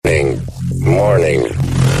Warning.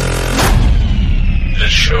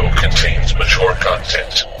 This show contains mature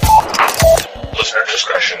content. Listener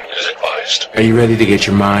discretion is advised. Are you ready to get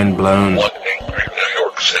your mind blown? One angry New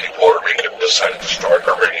York City Puerto Rican decided to start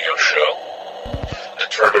a radio show,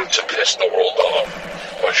 determined to piss the world off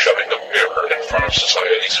by shoving a mirror in front of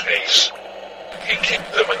society's face. He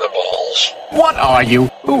kicked them in the balls. What are you?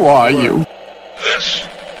 Who are you? This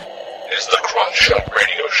is the Crotch Shot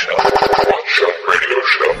Radio Show. Crotch Shot Radio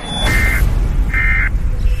Show.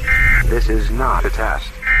 This is not a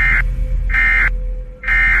test.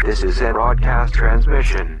 This is a broadcast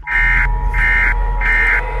transmission.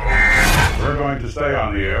 We're going to stay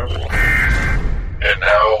on the air. And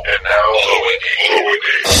now, Louie.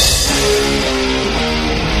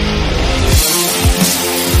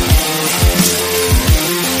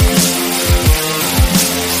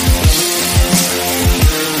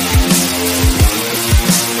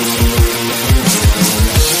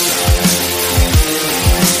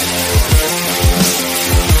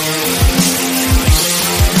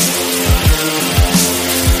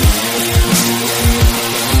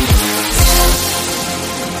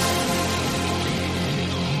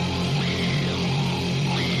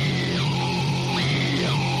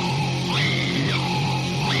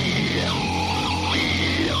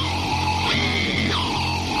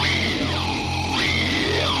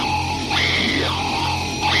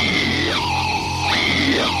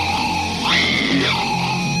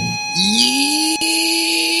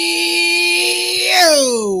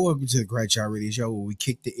 Welcome to the Crotch Shot Radio Show, where we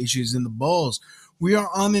kick the issues in the balls. We are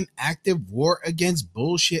on an active war against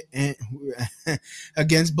bullshit and we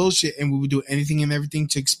will do anything and everything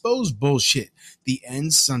to expose bullshit. The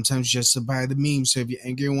ends sometimes justify the meme. So if you're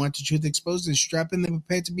angry and want the truth exposed, then strap in and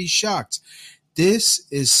prepare to be shocked. This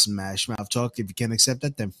is Smash Mouth Talk. If you can't accept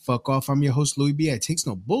that, then fuck off. I'm your host, Louis B. I takes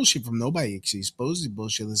no bullshit from nobody. Actually exposes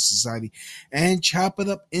bullshit in society and chop it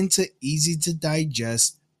up into easy to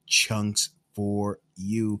digest chunks for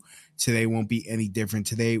you. Today won't be any different.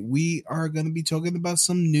 Today we are going to be talking about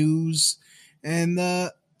some news, and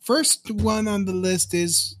the first one on the list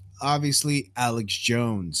is obviously Alex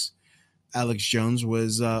Jones. Alex Jones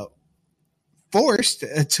was forced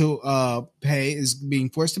to pay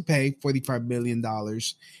 $45 million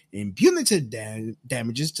in punitive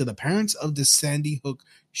damages to the parents of the Sandy Hook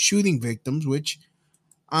shooting victims, which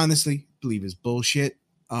honestly I believe is bullshit.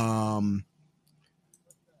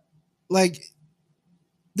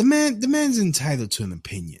 The man's entitled to an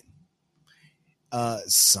opinion.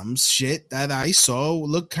 Some shit that I saw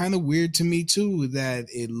looked kind of weird to me too, that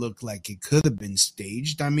it looked like it could have been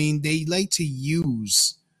staged. I mean, they like to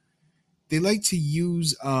use these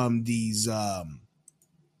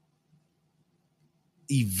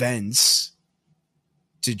events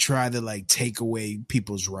to try to like take away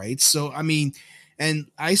people's rights. So I mean,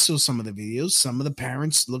 and I saw some of the videos. Some of the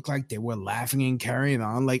parents looked like they were laughing and carrying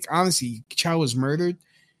on. Like, honestly, child was murdered.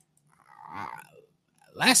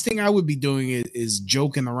 Last thing I would be doing is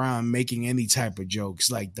joking around, making any type of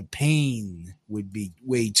jokes. Like, the pain would be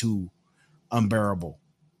way too unbearable.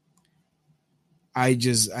 I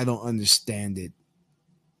don't understand it.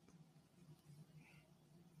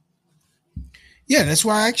 Yeah, that's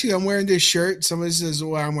why I'm wearing this shirt. Somebody says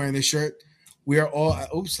why I'm wearing this shirt. We are all,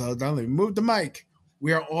 hold on, let me move the mic.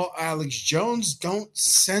 We are all Alex Jones. Don't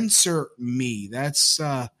censor me. That's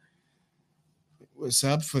what's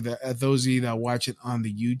up for those of you that watch it on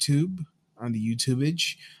the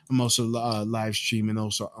YouTubeage. I'm also live streaming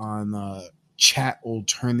also on Chat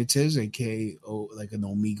Alternatives, aka like an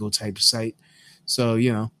Omegle type site. So,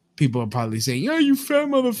 you know, people are probably saying, "Yeah, you fat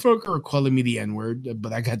motherfucker," or calling me the N-word,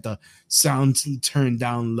 but I got the sound turned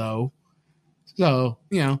down low. So,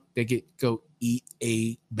 you know, they could go eat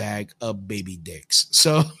a bag of baby dicks.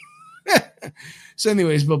 So,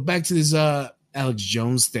 anyways, but back to this Alex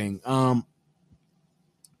Jones thing.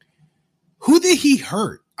 Who did he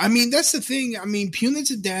hurt? I mean, that's the thing. I mean,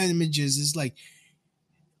 punitive damages is like,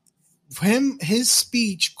 for him, his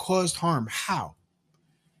speech caused harm. How?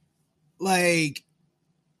 Like,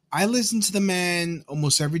 I listen to the man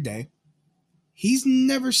almost every day. He's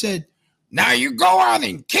never said, "Now you go out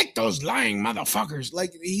and kick those lying motherfuckers."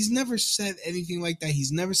 Like, he's never said anything like that.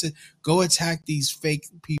 He's never said, "Go attack these fake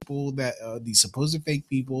people these supposed fake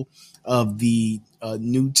people of the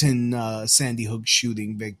Newton Sandy Hook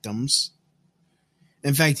shooting victims."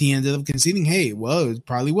 In fact, he ended up conceding, "Hey, well, it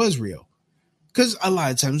probably was real." Because a lot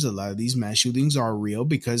of times, a lot of these mass shootings are real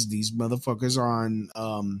because these motherfuckers are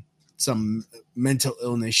on some mental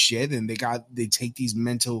illness shit, and they take these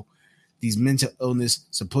mental illness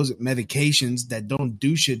supposed medications that don't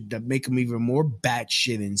do shit, that make them even more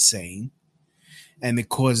batshit insane, and it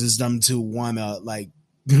causes them to want to like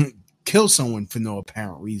kill someone for no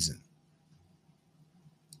apparent reason.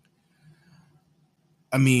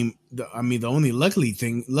 I mean, the only lucky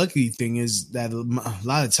thing is that a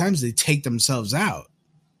lot of times they take themselves out,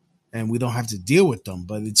 and we don't have to deal with them.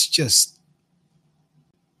 But it's just,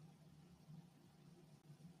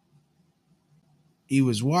 he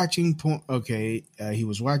was watching porn. Okay, he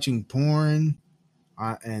was watching porn,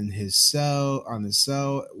 and his cell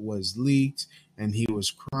was leaked, and he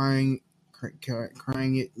was crying.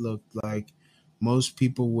 It looked like most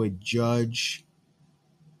people would judge.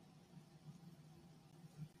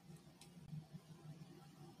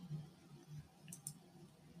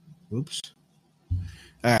 Oops.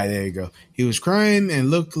 All right, there you go. He was crying and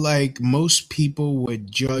looked like most people would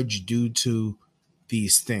judge due to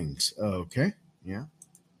these things. Okay, yeah.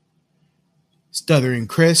 Stuttering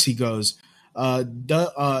Chris, he goes,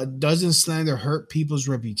 doesn't slander hurt people's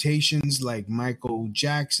reputations? Like Michael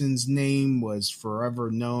Jackson's name was forever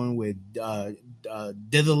known with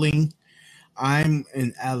diddling. I'm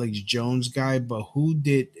an Alex Jones guy, but who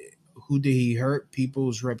did he hurt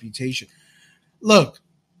people's reputation? Look,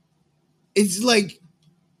 it's like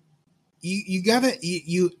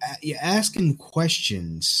you're asking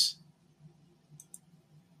questions.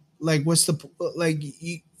 Like, what's the like?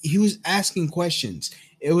 He was asking questions.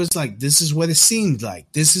 It was like, this is what it seemed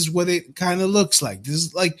like. This is what it kind of looks like. This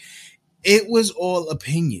is like, it was all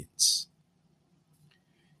opinions.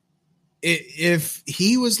 If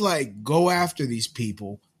he was like, go after these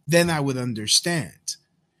people, then I would understand.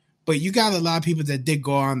 But you got a lot of people that did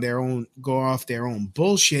go off their own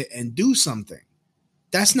bullshit and do something.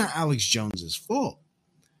 That's not Alex Jones's fault.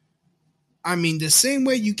 I mean, the same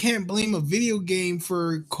way you can't blame a video game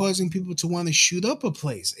for causing people to want to shoot up a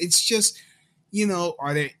place. It's just,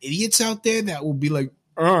 are there idiots out there that will be like,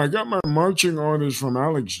 oh, I got my marching orders from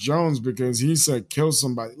Alex Jones because he said kill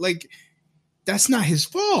somebody. Like, that's not his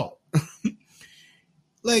fault.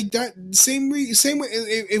 Like that same way.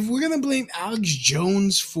 If we're gonna blame Alex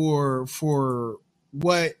Jones for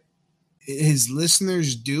what his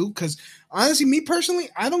listeners do, because honestly, me personally,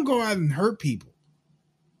 I don't go out and hurt people.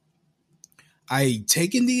 I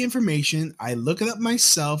take in the information, I look it up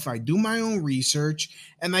myself, I do my own research,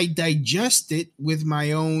 and I digest it with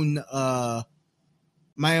my own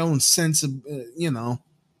sense of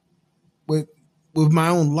with my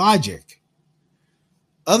own logic.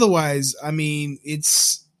 Otherwise, I mean,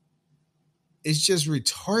 it's just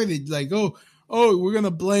retarded. Like, oh, we're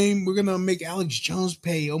gonna make Alex Jones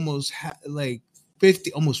pay almost $50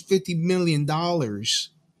 million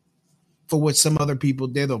for what some other people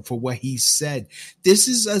did or for what he said. This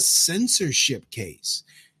is a censorship case.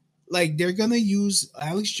 Like, they're gonna use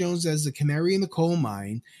Alex Jones as the canary in the coal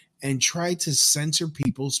mine and try to censor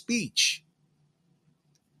people's speech.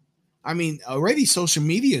 I mean, already social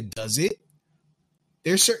media does it.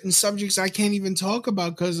 There's certain subjects I can't even talk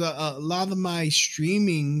about because a lot of my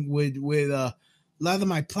streaming a lot of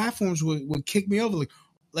my platforms would kick me over.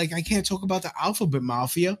 Like I can't talk about the Alphabet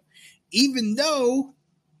Mafia, even though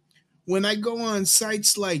when I go on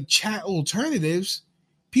sites like Chat Alternatives,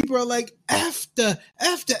 people are like, F the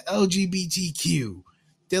LGBTQ.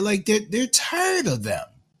 They're like, they're tired of them.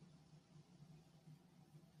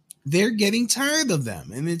 They're getting tired of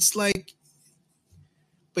them. And it's like,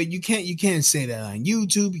 but you can't say that on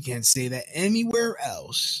YouTube. You can't say that anywhere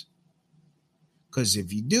else. Because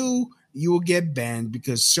if you do, you will get banned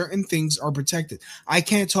because certain things are protected. I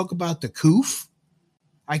can't talk about the COOF.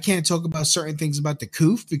 I can't talk about certain things about the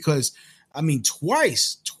COOF because, I mean,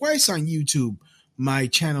 twice on YouTube, my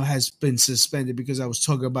channel has been suspended because I was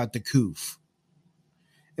talking about the COOF.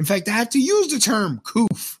 In fact, I have to use the term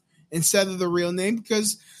COOF instead of the real name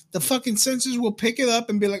because the fucking censors will pick it up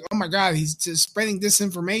and be like, oh my God, he's just spreading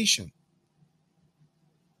disinformation.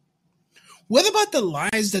 What about the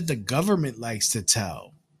lies that the government likes to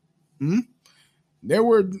tell? There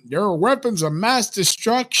were weapons of mass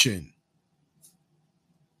destruction.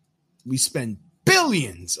 We spend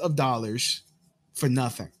billions of dollars for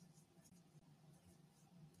nothing.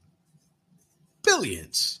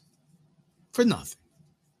 Billions for nothing.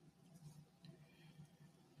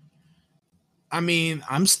 I mean,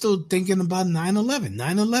 I'm still thinking about 9/11.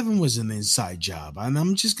 9/11 was an inside job. And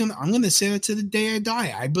I'm going to say that to the day I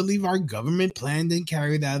die. I believe our government planned and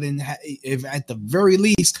carried out and if at the very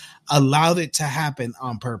least allowed it to happen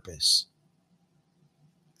on purpose.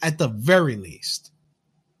 At the very least.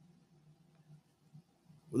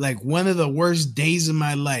 Like one of the worst days of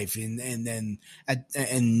my life. And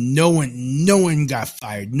no one got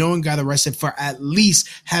fired. No one got arrested for at least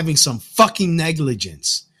having some fucking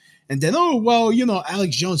negligence. And then, oh, well,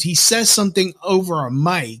 Alex Jones, he says something over a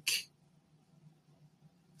mic.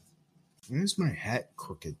 Where's my hat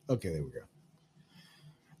crooked? Okay, there we go.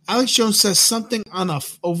 Alex Jones says something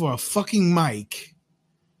over a fucking mic.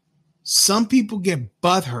 Some people get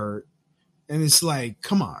butthurt, and it's like,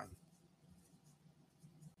 come on.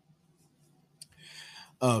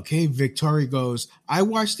 Okay, Victoria goes, I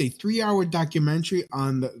watched a 3-hour documentary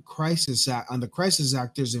on the crisis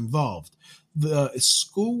actors involved. The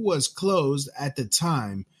school was closed at the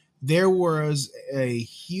time. There was a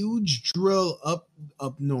huge drill up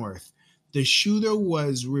north. The shooter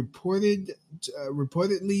was reportedly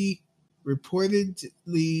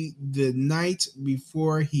the night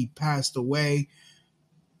before he passed away.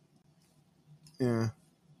 Yeah.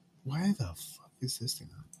 Why the fuck is this thing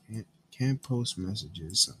on? Can't post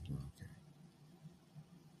messages. Something okay.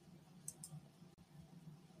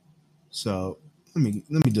 So let me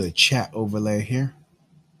do a chat overlay here.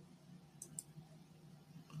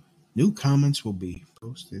 New comments will be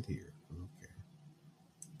posted here. Okay.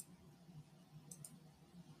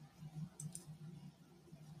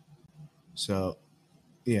 So,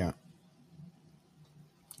 yeah.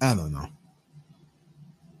 I don't know.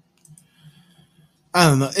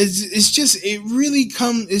 It's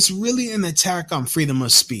really an attack on freedom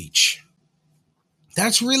of speech.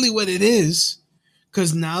 That's really what it is.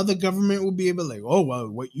 Because now the government will be able to like, oh, well,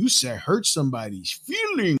 what you said hurt somebody's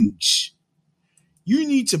feelings. You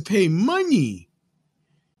need to pay money.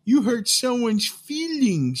 You hurt someone's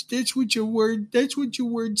feelings. That's what your word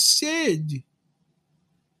said.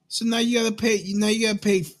 So now you gotta pay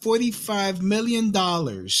 $45 million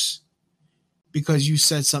because you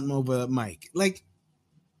said something over the mic. Like,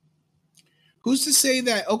 who's to say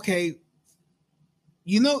that, okay,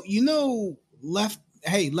 leftists,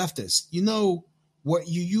 what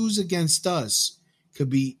you use against us could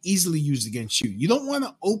be easily used against you. You don't want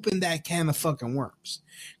to open that can of fucking worms.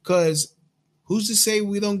 Because who's to say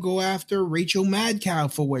we don't go after Rachel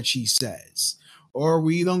Madcow for what she says? Or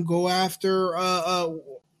we don't go after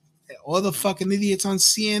all the fucking idiots on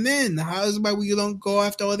CNN? How's about we don't go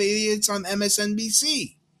after all the idiots on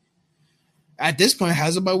MSNBC? At this point,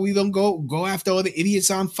 how's about we don't go after all the idiots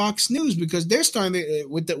on Fox News? Because they're starting to,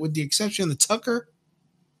 with the exception of Tucker,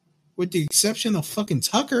 fucking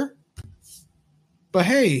Tucker. But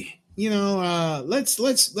hey,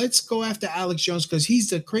 let's go after Alex Jones because he's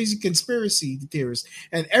the crazy conspiracy theorist,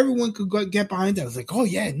 and everyone could get behind that. It's like, oh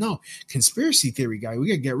yeah, no, conspiracy theory guy, we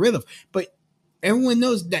gotta get rid of. But everyone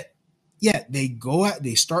knows that, yeah, they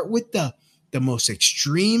start with the most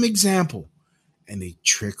extreme example, and it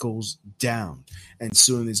trickles down, and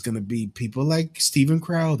soon it's gonna be people like Steven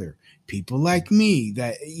Crowder, people like me,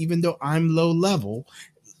 that even though I'm low level,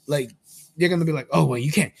 like, they're going to be like, oh, well, you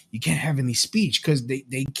can't have any speech because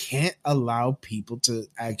they can't allow people to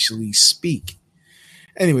actually speak.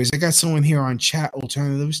 Anyways, I got someone here on Chat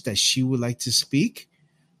Alternatives that she would like to speak.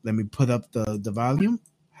 Let me put up the volume.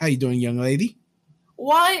 How you doing, young lady?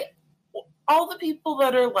 Why all the people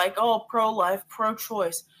that are like, oh, pro-life,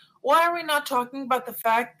 pro-choice, why are we not talking about the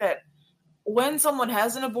fact that when someone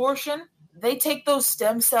has an abortion, they take those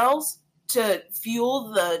stem cells to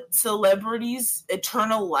fuel the celebrity's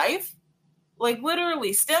eternal life? Like,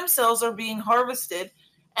 literally, stem cells are being harvested,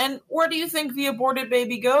 and where do you think the aborted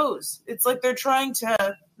baby goes? It's like they're trying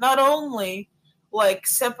to not only, like,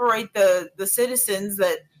 separate the citizens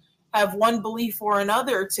that have one belief or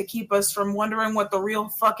another to keep us from wondering what the real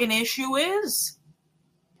fucking issue is.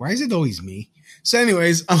 Why is it always me? So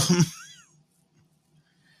anyways,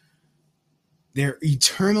 their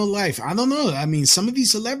eternal life. I don't know. I mean, some of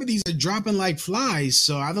these celebrities are dropping like flies,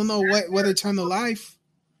 so I don't know what eternal life.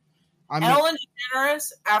 Ellen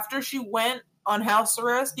DeGeneres, after she went on house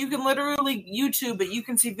arrest, you can literally YouTube it. You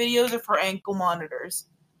can see videos of her ankle monitors.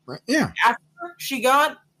 Right. Yeah. After she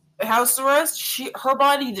got house arrest, her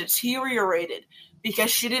body deteriorated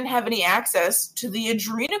because she didn't have any access to the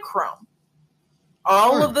adrenochrome.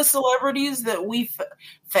 All of the celebrities that we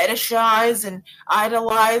fetishize and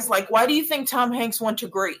idolize, like, why do you think Tom Hanks went to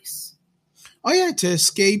Greece? Oh yeah, to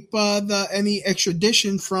escape any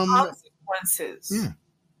extradition from consequences. Yeah.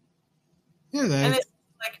 Yeah, and it's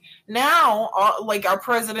like now, like, our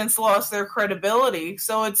presidents lost their credibility,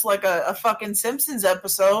 so it's like a fucking Simpsons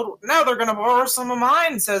episode. Now they're gonna borrow some of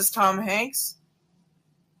mine, says Tom Hanks.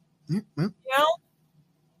 Yeah, well.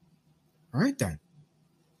 All right then.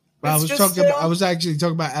 Well, I was actually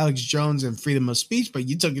talking about Alex Jones and freedom of speech, but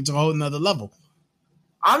you took it to a whole nother level.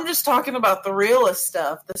 I'm just talking about the realest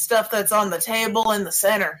stuff, the stuff that's on the table in the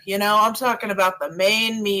center. I'm talking about the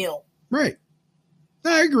main meal. Right.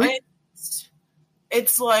 I agree.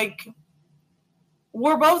 It's like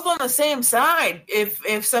we're both on the same side.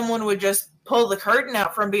 If someone would just pull the curtain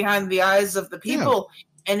out from behind the eyes of the people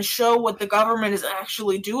and show what the government is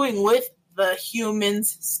actually doing with the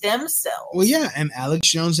human's stem cells. Well, yeah, and Alex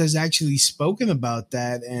Jones has actually spoken about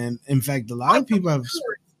that, and in fact, a lot of people have.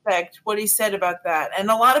 Respect what he said about that, and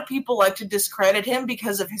a lot of people like to discredit him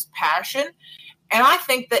because of his passion, and I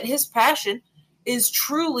think that his passion is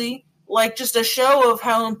truly like just a show of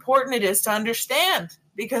how important it is to understand,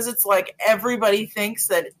 because it's like everybody thinks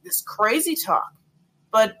that it's crazy talk,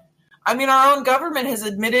 but I mean, our own government has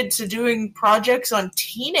admitted to doing projects on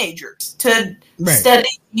teenagers to study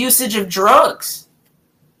usage of drugs.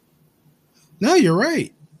 No, you're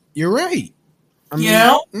right. You're right. I mean, you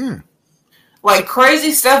know? Yeah. Like, crazy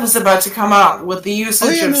stuff is about to come out with the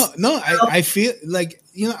usage of... I feel like,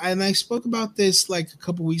 you know, and I spoke about this like a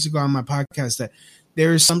couple weeks ago on my podcast, that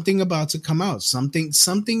there is something about to come out.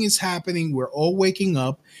 Something is happening. We're all waking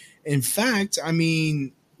up. In fact, I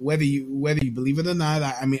mean... Whether you believe it or not,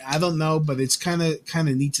 I mean, I don't know, but it's kind of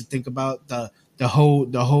neat to think about the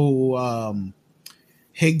whole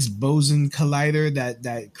Higgs boson collider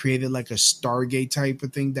that created like a Stargate type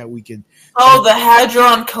of thing that we could. The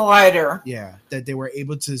Hadron Collider. Yeah, that they were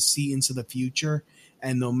able to see into the future,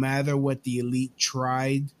 and no matter what the elite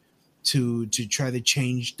tried to try to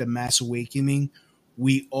change the mass awakening,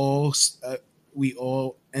 we all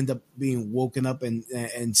end up being woken up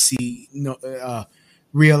and see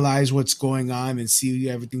realize what's going on and see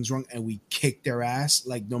everything's wrong, and we kick their ass.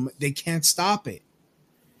 Like, no, they can't stop it,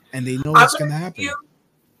 and they know what's going to happen.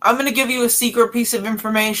 I'm going to give you a secret piece of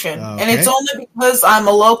information, and it's only because I'm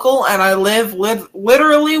a local and I live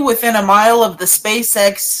literally within a mile of the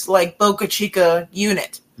SpaceX like Boca Chica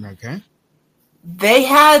unit. Okay. They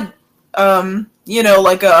had,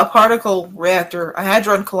 like a particle reactor, a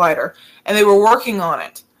hadron collider, and they were working on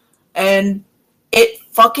it, and it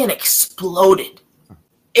fucking exploded.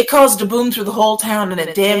 It caused a boom through the whole town, and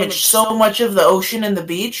it damaged so much of the ocean and the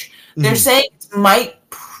beach. Mm-hmm. They're saying it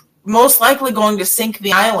most likely going to sink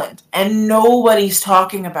the island, and nobody's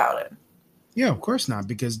talking about it. Yeah, of course not,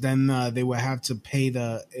 because then they would have to pay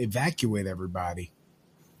to evacuate everybody.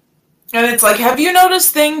 And it's like, have you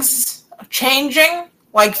noticed things changing?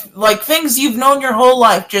 Like things you've known your whole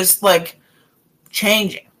life, just like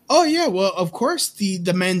changing. Oh yeah, well, of course, the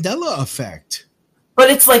Mandela effect. But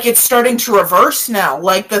it's like it's starting to reverse now.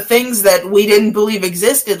 Like the things that we didn't believe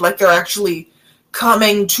existed, like they're actually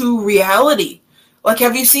coming to reality. Like,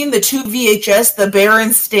 have you seen the two VHS, the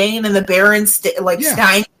Berenstain and the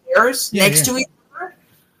Stein bears next to each other?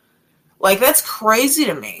 Like, that's crazy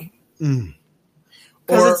to me. Because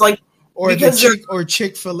it's like,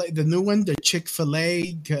 Chick-fil-A, the new one, the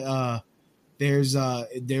Chick-fil-A.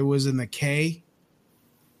 There was in the K.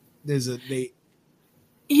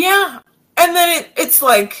 Yeah. And then it's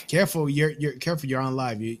like, careful! You're careful. You're on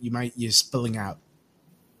live. You're spilling out.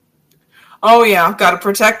 Oh yeah, got to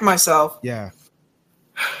protect myself. Yeah.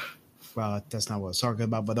 Well, that's not what I was talking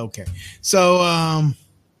about, but okay. So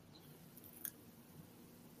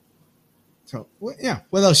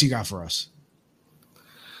what else you got for us?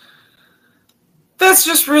 That's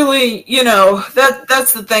just really,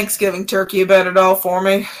 that's the Thanksgiving turkey about it all for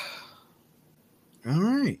me. All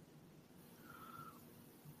right.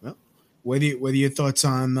 What are your thoughts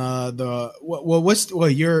on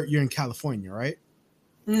you're in California, right?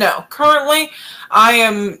 No, currently I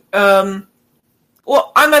am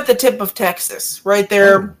I'm at the tip of Texas, right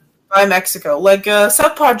there by Mexico, like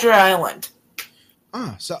South Padre Island.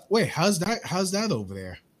 So wait, how's that over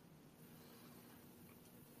there?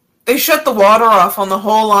 They shut the water off on the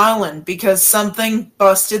whole island because something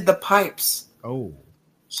busted the pipes. Oh,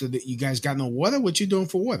 so that you guys got no water? What you doing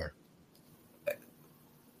for water?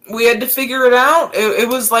 We had to figure it out. It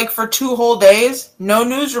was like for 2 whole days. No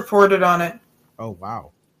news reported on it. Oh,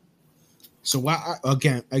 wow. So what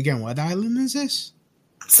again, what island is this?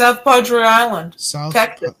 South Padre Island. South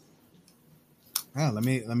Texas. Let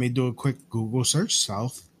me do a quick Google search.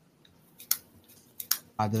 South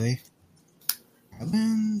Padre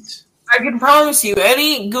Island. I can promise you,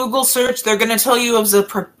 any Google search, they're going to tell you it was a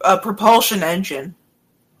propulsion engine.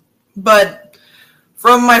 But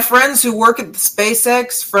from my friends who work at the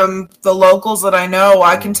SpaceX, from the locals that I know,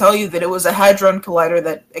 I can tell you that it was a Hadron Collider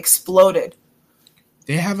that exploded.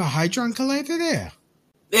 They have a Hadron Collider there?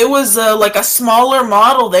 It was like a smaller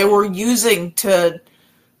model they were using to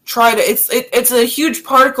try to... It's a huge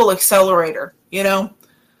particle accelerator, And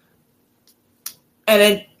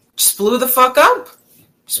it just blew the fuck up.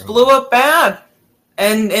 Just blew up bad.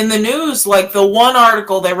 And in the news, like the one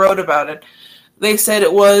article they wrote about it, they said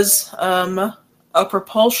it was a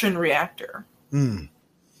propulsion reactor.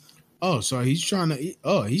 Oh, so he's trying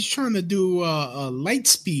to do light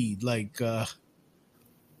speed, like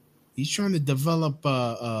he's trying to develop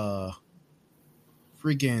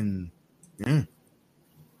freaking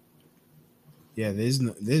Yeah,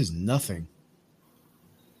 there's nothing.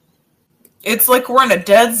 It's like we're in a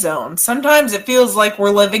dead zone. Sometimes it feels like we're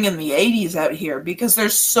living in the 80s out here because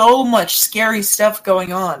there's so much scary stuff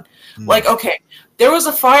going on. Like, okay, there was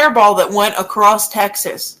a fireball that went across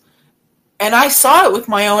Texas, and I saw it with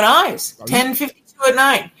my own eyes, 10:52 at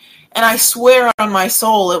night, and I swear on my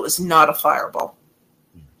soul it was not a fireball.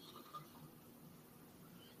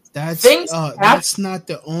 That's not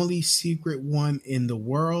the only secret one in the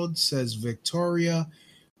world, says Victoria.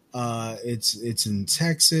 It's in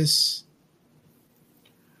Texas.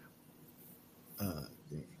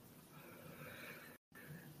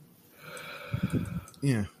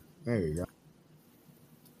 Yeah, there you go.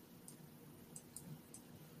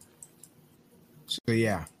 So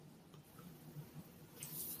yeah.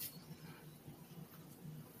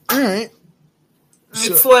 All right.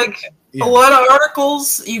 It's like a lot of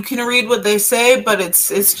articles. You can read what they say, but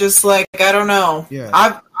it's just like, I don't know. Yeah.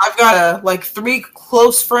 I've got like 3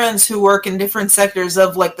 close friends who work in different sectors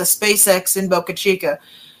of like the SpaceX in Boca Chica,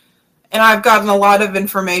 and I've gotten a lot of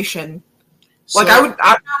information. Like I'm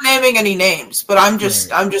not naming any names, but I'm just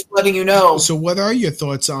letting you know. So what are your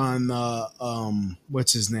thoughts on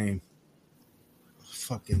what's his name?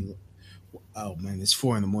 Fucking oh man, it's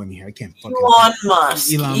 4 a.m. here. I can't fucking Elon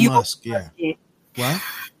Musk. Elon Musk, yeah. What?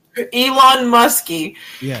 Elon Muskie.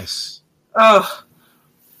 Yes. Ugh.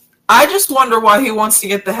 I just wonder why he wants to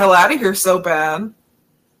get the hell out of here so bad.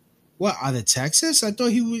 What, out of Texas? I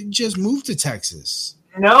thought he would just move to Texas.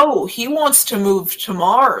 No, he wants to move to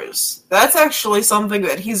Mars. That's actually something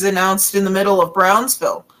that he's announced in the middle of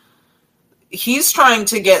Brownsville. He's trying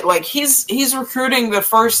to get, like, he's recruiting the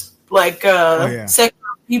first, like, sector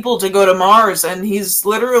of people to go to Mars, and he's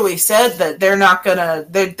literally said that they're not gonna,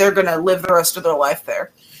 they're gonna live the rest of their life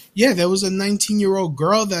there. Yeah, there was a 19-year-old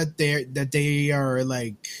girl that they are,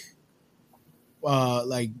 like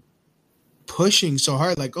pushing so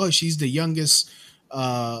hard, like, oh, she's the youngest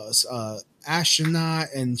astronaut,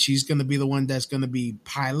 and she's gonna be the one that's gonna be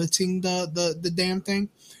piloting the damn thing.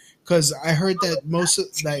 Because I heard that most of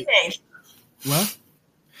what?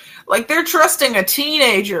 Like they're trusting a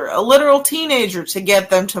teenager, a literal teenager, to get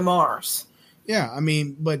them to Mars. Yeah, I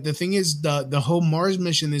mean, but the thing is, the whole Mars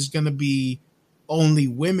mission is gonna be only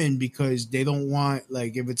women because they don't want,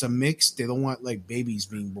 like, if it's a mix, they don't want like babies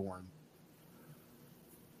being born.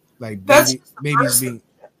 Like babies being.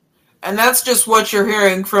 And that's just what you're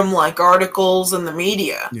hearing from like articles in the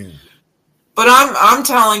media. Yeah. But I'm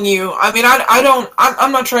telling you, I mean,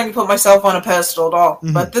 I'm not trying to put myself on a pedestal at all,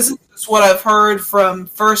 but this is just what I've heard from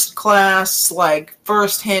first class, like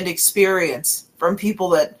first-hand experience from people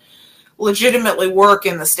that legitimately work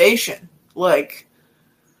in the station. Like,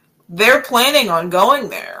 they're planning on going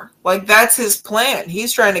there. Like, that's his plan.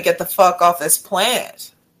 He's trying to get the fuck off this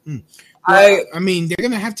planet. Well, I mean, they're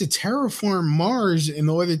going to have to terraform Mars in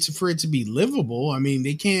order for it to be livable. I mean,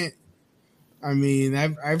 they can't. I mean,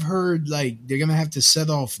 I've heard like they're going to have to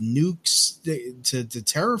set off nukes to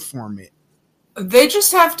terraform it. They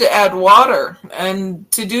just have to add water, and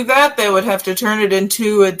to do that, they would have to turn it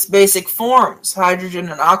into its basic forms, hydrogen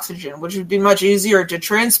and oxygen, which would be much easier to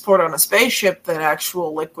transport on a spaceship than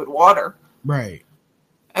actual liquid water. Right.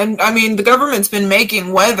 And I mean, the government's been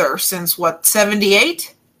making weather since what,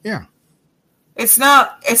 1978? Yeah. It's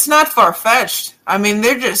not far-fetched. I mean,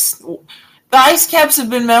 the ice caps have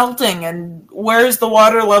been melting, and where's the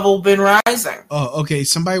water level been rising? Oh, okay.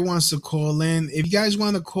 Somebody wants to call in. If you guys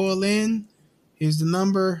want to call in, here's the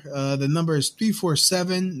number. The number is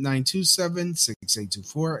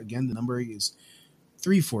 347-927-6824. Again, the number is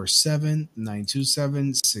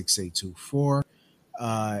 347-927-6824.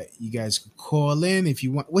 You guys can call in if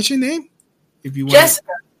you want. What's your name? If you want.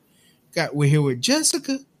 Jessica. We're here with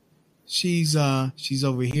Jessica. She's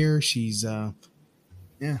over here. She's yeah.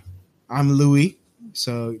 I'm Louis.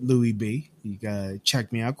 So Louis B. You gotta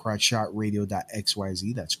check me out,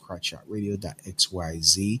 crotchshotradio.xyz. That's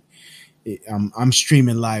crotchshotradio.xyz. I'm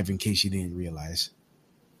streaming live in case you didn't realize.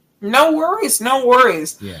 No worries.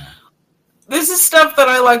 Yeah. This is stuff that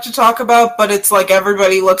I like to talk about, but it's like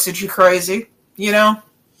everybody looks at you crazy, you know?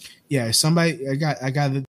 Yeah, I got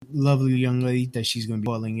a lovely young lady that she's gonna be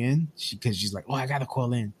calling in. Because she's like, oh, I gotta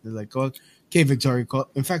call in. They're like, oh, okay, Victoria, call.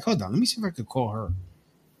 In fact, hold on, let me see if I could call her.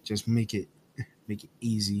 Just make it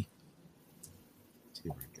easy. Let's see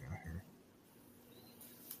if I got her.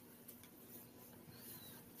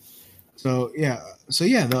 So yeah,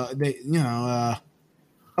 they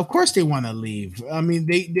of course they want to leave. I mean,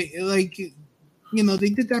 they like, they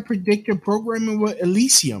did that predictive programming with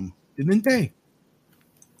Elysium, didn't they?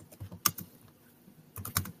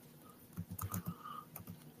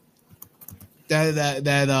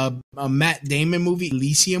 that Matt Damon movie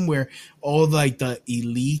Elysium, where all like the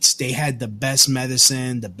elites, they had the best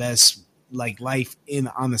medicine, the best like life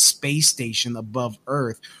on a space station above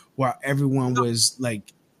Earth, while everyone was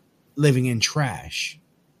like living in trash.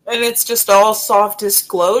 And it's just all soft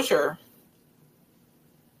disclosure.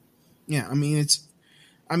 Yeah, I mean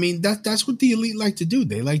that's what the elite like to do.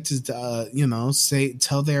 They like to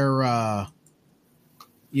tell their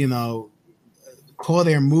call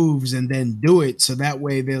their moves and then do it, so that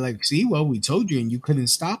way they're like, see, well, we told you and you couldn't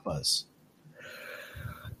stop us.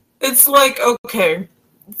 It's like, okay,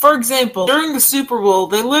 for example, during the Super Bowl,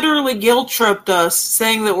 they literally guilt-tripped us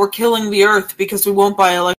saying that we're killing the Earth because we won't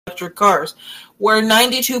buy electric cars, where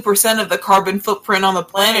 92% of the carbon footprint on the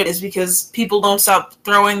planet is because people don't stop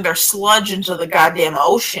throwing their sludge into the goddamn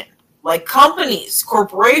ocean. Like companies,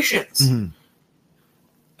 corporations. Mm-hmm.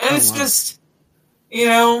 And it's just,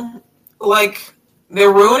 like,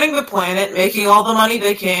 they're ruining the planet, making all the money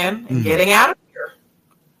they can, and getting out of here.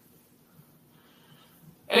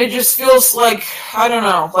 And it just feels like, I don't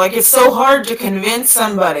know, like it's so hard to convince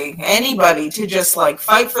anybody, to just, like,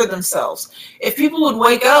 fight for themselves. If people would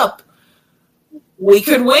wake up, we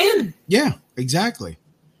could win. Yeah, exactly.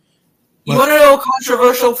 You want to know a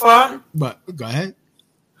controversial thought? But, go ahead.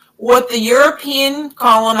 What the European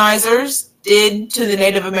colonizers did to the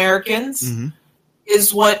Native Americans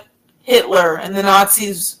is what Hitler and the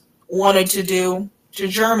Nazis wanted to do to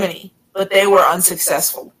Germany, but they were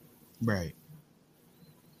unsuccessful. Right.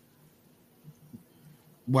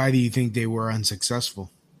 Why do you think they were unsuccessful?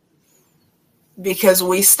 Because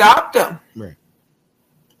we stopped them. Right.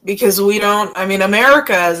 Because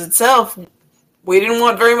America as itself, we didn't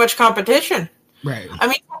want very much competition. Right. I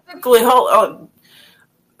mean, technically,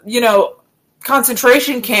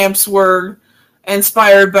 concentration camps were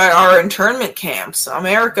inspired by our internment camps,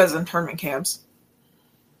 America's internment camps.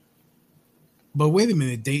 But wait a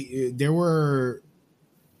minute, there were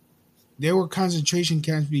concentration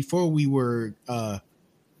camps before we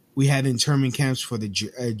had internment camps for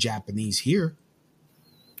the Japanese here.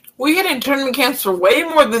 We had internment camps for way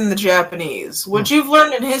more than the Japanese. What you've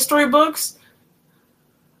learned in history books,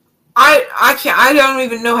 I don't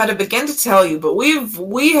even know how to begin to tell you, but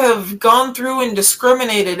we have gone through and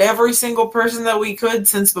discriminated every single person that we could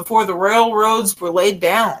since before the railroads were laid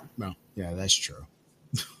down. No, yeah, that's true.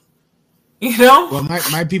 Well,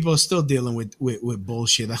 my people are still dealing with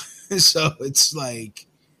bullshit, so it's like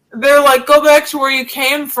they're like, go back to where you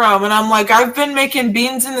came from, and I'm like, I've been making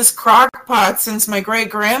beans in this crock pot since my great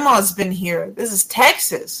grandma's been here. This is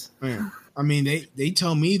Texas. Yeah. I mean, they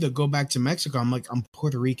tell me to go back to Mexico. I'm like, I'm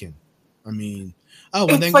Puerto Rican. I mean,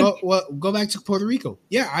 then go back to Puerto Rico.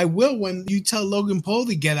 Yeah, I will when you tell Logan Paul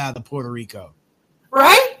to get out of Puerto Rico.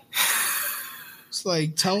 Right? It's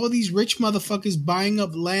like, tell all these rich motherfuckers buying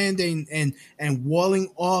up land and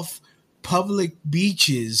walling off public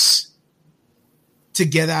beaches to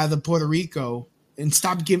get out of Puerto Rico and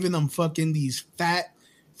stop giving them fucking these fat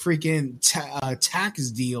freaking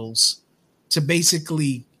tax deals to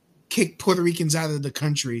basically kick Puerto Ricans out of the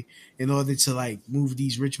country in order to like move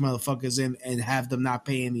these rich motherfuckers in and have them not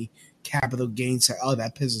pay any capital gains. Oh,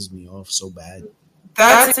 that pisses me off so bad.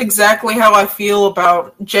 That's exactly how I feel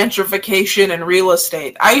about gentrification and real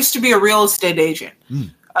estate. I used to be a real estate agent.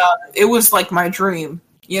 It was like my dream,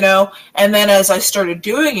 and then as I started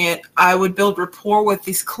doing it, I would build rapport with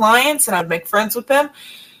these clients and I'd make friends with them,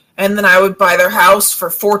 and then I would buy their house for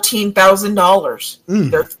 $14,000.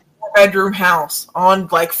 Their 4-bedroom house on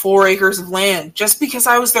like 4 acres of land, just because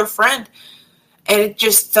I was their friend. And it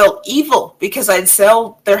just felt evil because I'd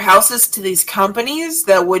sell their houses to these companies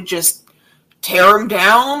that would just tear them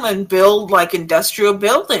down and build like industrial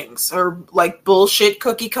buildings or like bullshit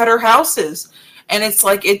cookie cutter houses. And it's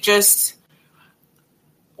like,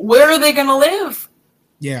 where are they going to live?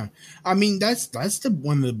 Yeah. I mean, that's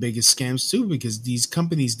one of the biggest scams too, because these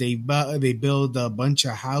companies, they build a bunch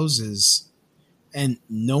of houses and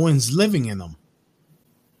no one's living in them.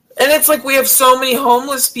 And it's like we have so many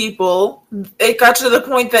homeless people. It got to the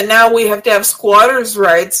point that now we have to have squatters'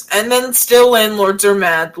 rights, and then still landlords are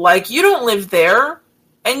mad. Like, you don't live there,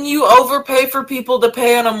 and you overpay for people to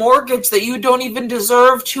pay on a mortgage that you don't even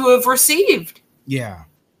deserve to have received. Yeah.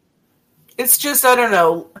 It's just, I don't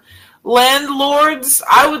know. Landlords,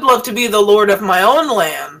 I would love to be the lord of my own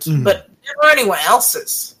land, but never anyone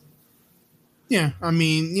else's. Yeah, I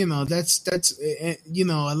mean, that's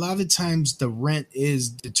a lot of times the rent is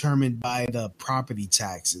determined by the property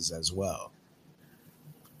taxes as well.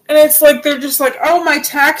 And it's like, they're just like, oh, my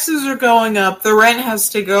taxes are going up, the rent has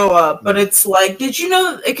to go up. But it's like, did you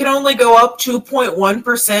know that it can only go up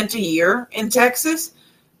 2.1% a year in Texas?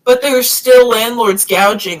 But there's still landlords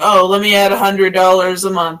gouging. Oh, let me add $100 a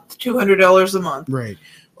month, $200 a month. Right.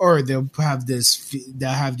 Or they'll have they'll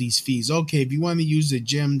have these fees. Okay, if you want to use the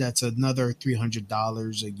gym, that's another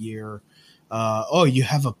 $300 a year. Oh, you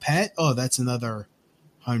have a pet? Oh, that's another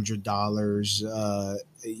 $100.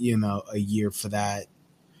 A year for that.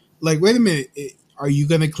 Like, wait a minute. Are you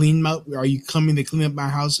gonna clean up? Are you coming to clean up my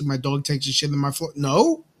house if my dog takes a shit on my floor?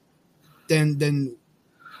 No. Then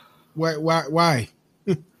why?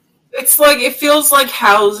 It's like it feels like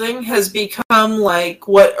housing has become like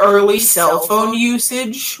what early cell phone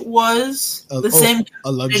usage was. Same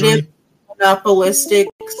a luxury, monopolistic.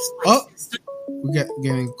 Oh, we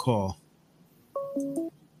getting a call.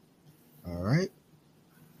 All right.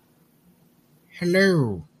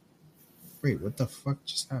 Hello. Wait, what the fuck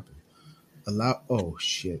just happened?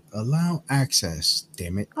 Allow access.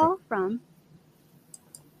 Damn it. Call from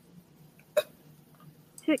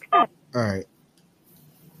to accept. All right.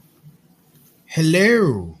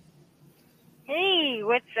 Hello. Hey,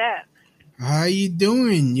 what's up? How you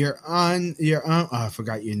doing? You're on. Oh, I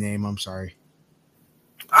forgot your name. I'm sorry.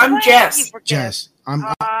 I'm What? Jess. You forget. Jess.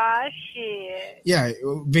 Aw, shit. Yeah,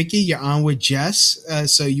 Vicky, you're on with Jess.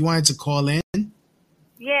 So you wanted to call in?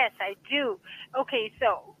 Yes, I do. Okay,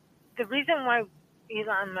 so the reason why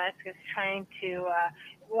Elon Musk is trying to,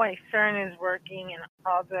 why CERN is working and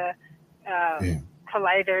all the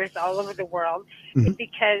colliders all over the world is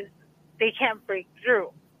because they can't break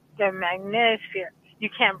through the magnetosphere. You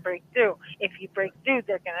can't break through. If you break through,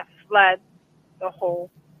 they're going to flood the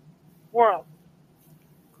whole world.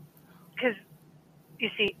 Because, you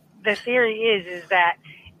see, the theory is that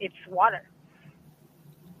it's water.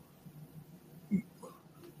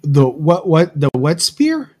 The what? The what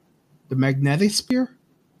sphere? The magnetic sphere?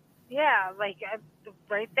 Yeah, like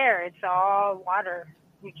right there, it's all water.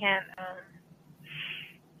 We can't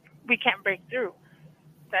break through.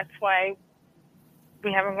 That's why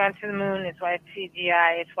we haven't gone to the moon. It's why it's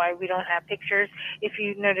CGI. It's why we don't have pictures. If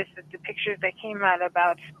you notice that the pictures that came out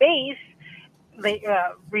about space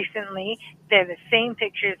recently, they're the same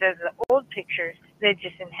pictures as the old pictures. They're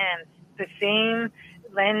just enhanced. The same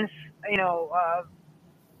lens,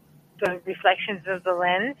 the reflections of the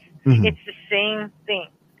lens. Mm-hmm. It's the same thing.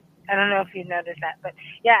 I don't know if you noticed that, but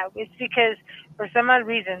yeah, it's because for some odd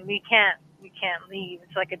reason we can't leave.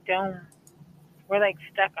 It's like a dome. We're like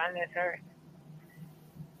stuck on this earth.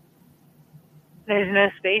 There's no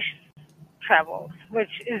space travel, which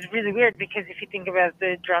is really weird because if you think about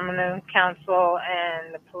the Drummond Council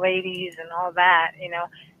and the Pleiades and all that,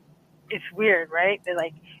 it's weird, right? They're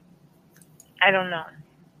like, I don't know.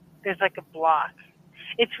 There's like a block.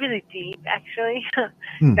 It's really deep, actually.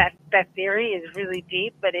 That theory is really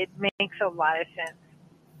deep, but it makes a lot of sense.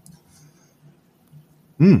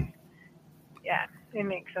 Yeah, it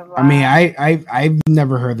makes a lot. I mean, I've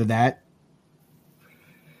never heard of that.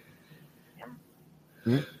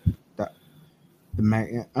 Yeah.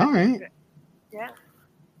 All right. Yeah.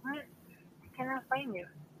 I cannot find you.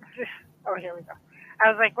 Oh, here we go. I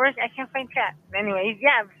was like, I can't find chat. Anyways,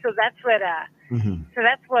 yeah. So that's what. So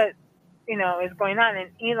that's what is going on. And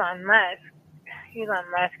Elon Musk is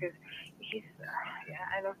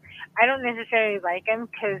I don't necessarily like him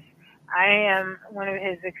because I am one of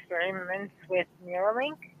his experiments with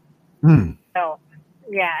Neuralink. So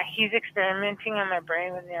yeah, he's experimenting on my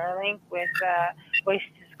brain with Neuralink with voice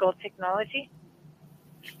to skull technology.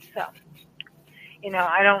 So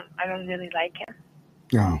I don't really like him.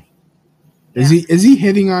 No. Is he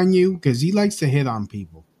hitting on you? Because he likes to hit on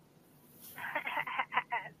people.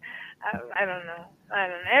 I don't know.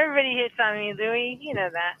 Everybody hits on me, Louis. You know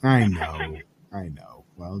that. I know.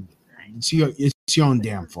 Well, it's your own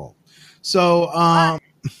damn fault. So,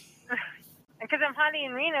 because I'm hottie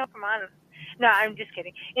in Reno. Come on. No, I'm just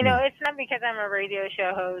kidding. It's not because I'm a radio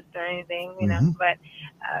show host or anything. But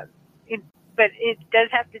it does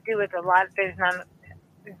have to do with a lot. There's not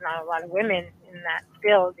a lot of women in that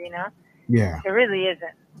field. Yeah. There really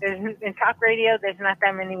isn't. In talk radio, there's not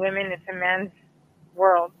that many women. It's a man's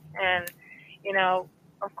world. And,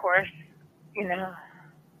 of course, I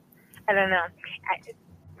don't know.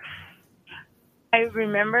 I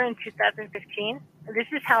remember in 2015, this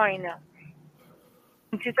is how I know.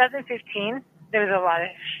 In 2015, there was a lot of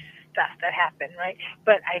stuff that happened, right?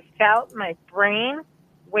 But I felt my brain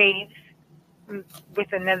waves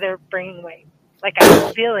with another brain wave. Like I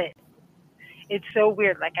could feel it. It's so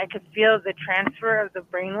weird. Like I could feel the transfer of the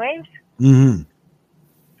brain waves. Mm-hmm.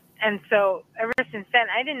 And so ever since then,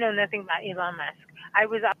 I didn't know nothing about Elon Musk. I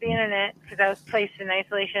was off the internet because I was placed in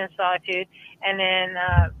isolation and solitude. And then,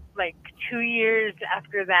 2 years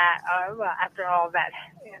after that, after all that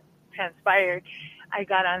transpired, I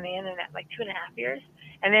got on the internet, 2.5 years.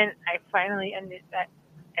 And then I finally understood that.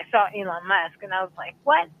 I saw Elon Musk, and I was like,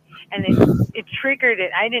 what? And it triggered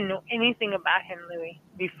it. I didn't know anything about him, Louis,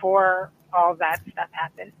 before all that stuff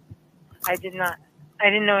happened. I didn't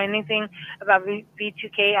know anything about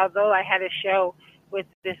V2K, although I had a show with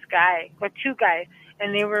this guy, with two guys,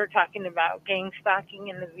 and they were talking about gang stalking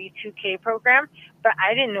in the V2K program, but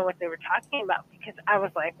I didn't know what they were talking about because I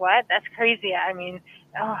was like, what? That's crazy. I mean,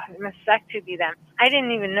 it must suck to be them. I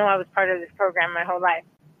didn't even know I was part of this program my whole life.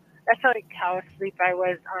 That's like how asleep I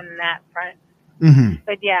was on that front. Mm-hmm.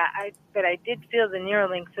 But yeah, I did feel the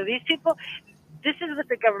Neuralink. So these people, this is what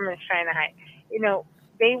the government's trying to hide. You know,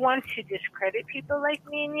 they want to discredit people like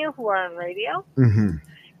me and you who are on radio. Mm-hmm.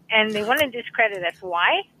 And they want to discredit us.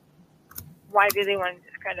 Why? Why do they want to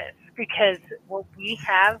discredit us? Because what we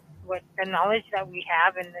have, what the knowledge that we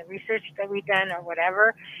have and the research that we've done or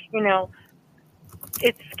whatever, you know,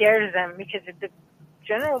 it scares them because if the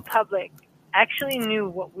general public actually knew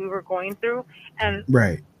what we were going through and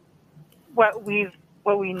Right. what we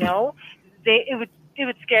know, it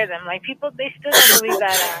would scare them. Like people, they still don't believe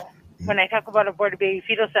that when I talk about aborted baby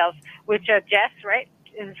fetal cells, which Jess, right?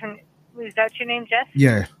 Is that your name, Jess?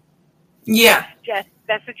 Yeah. Yeah. Jess,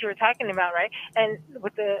 that's what you were talking about, right? And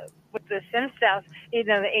with the stem cells, you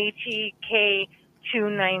know, the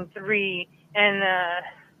HEK293 and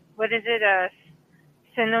what is it,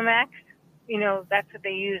 Sinomax? You know, that's what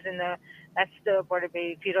they use that's the aborted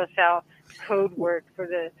baby fetal cell code word for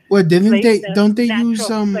the. Well, don't they use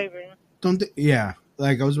flavoring. Yeah,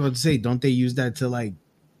 like I was about to say, don't they use that to like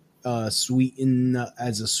sweeten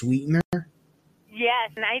as a sweetener?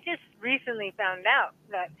 Yes, and I just recently found out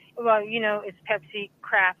that, well, you know, it's Pepsi,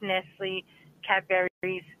 Kraft, Nestle,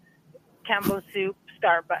 Cadbury's, Campbell Soup,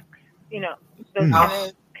 Starbucks, you know, those kind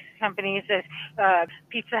of companies,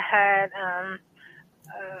 Pizza Hut,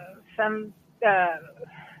 some,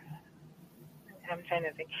 I'm trying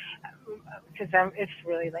to think, because it's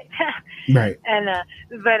really late. Right. And,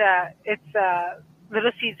 it's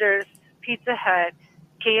Little Caesars, Pizza Hut,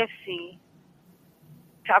 KFC,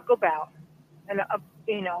 Taco Bell, and a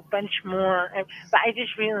bunch more. But I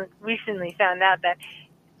just recently found out that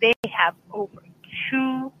they have over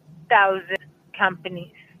 2,000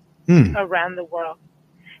 companies around the world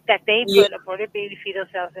that they put aborted baby fetal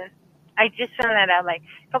cells in. I just found that out like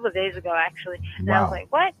a couple of days ago, actually. And I was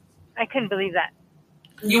like, what? I couldn't believe that.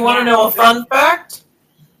 You want to know a fun fact?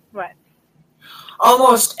 What?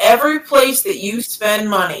 Almost every place that you spend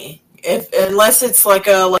money, unless it's like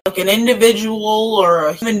an individual or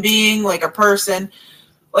a human being, like a person,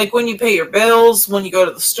 like when you pay your bills, when you go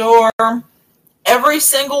to the store, every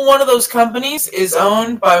single one of those companies is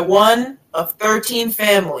owned by one of 13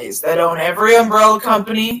 families that own every umbrella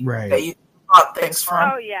company that you bought things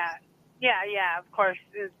from. Oh yeah, of course.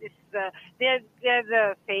 It's they're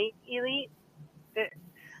the fake elite.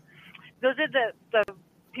 Those are the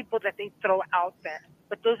people that they throw out there,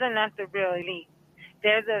 but those are not the real elite.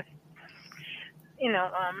 They're the,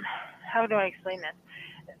 how do I explain this?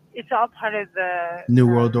 It's all part of the New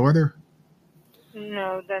World Order.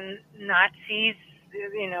 No, the Nazis.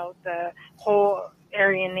 The whole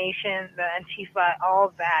Aryan Nation, the Antifa, all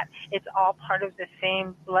of that. It's all part of the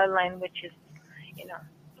same bloodline, which is,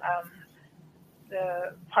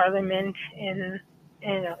 the Parliament in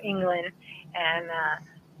England, and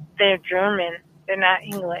they're German. They're not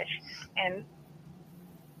English, and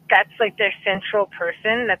that's like their central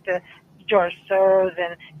person. That the George Soros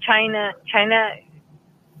and China,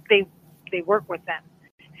 they work with them.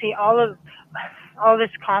 See, all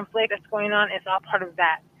this conflict that's going on is all part of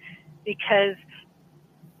that, because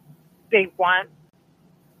they want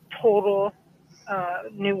total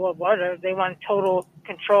New World Order. They want total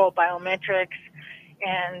control, biometrics,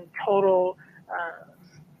 and total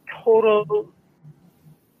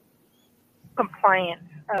compliance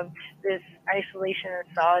of this isolation and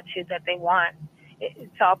solitude that they want.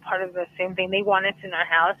 It's all part of the same thing. They want us in our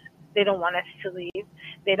house. They don't want us to leave.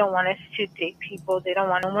 They don't want us to date people. They don't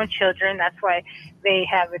want no more children. That's why they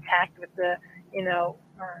have attacked with the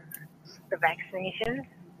vaccinations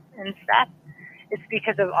and stuff. It's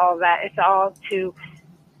because of all that. It's all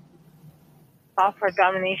for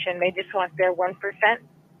domination. They just want their 1%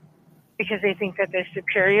 because they think that they're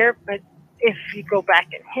superior. But if you go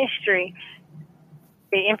back in history,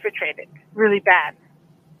 they infiltrated really bad.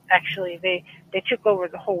 Actually, they took over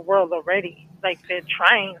the whole world already. Like, they're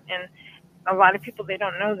trying, and a lot of people, they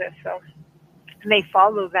don't know this, so they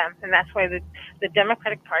follow them, and that's why the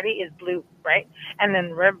Democratic Party is blue, right? And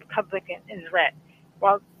then Republican is red.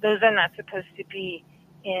 Well, those are not supposed to be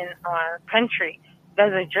in our country.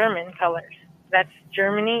 Those are German colors. That's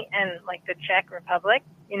Germany and the Czech Republic.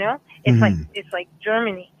 It's like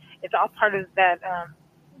Germany. It's all part of that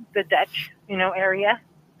the Dutch, area.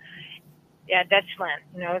 Yeah, Dutchland.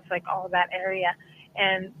 It's like all that area,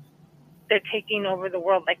 and they're taking over the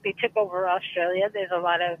world. Like they took over Australia. There's a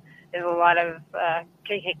lot of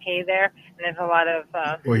KKK there, and there's a lot of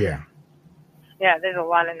there's a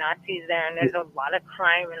lot of Nazis there, and there's a lot of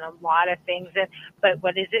crime and a lot of things. But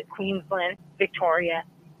what is it? Queensland, Victoria,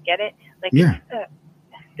 get it? Like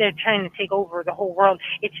they're trying to take over the whole world.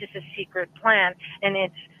 It's just a secret plan, and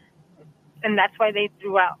that's why they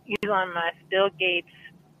threw out Elon Musk, Bill Gates,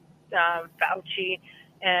 Fauci,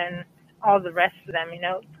 and all the rest of them.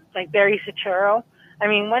 Like Barry Soetoro. I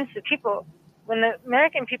mean, when the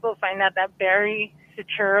American people find out that Barry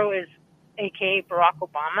Soetoro is AKA Barack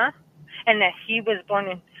Obama, and that he was born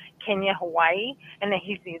in Kenya, Hawaii, and that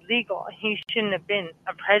he's illegal, he shouldn't have been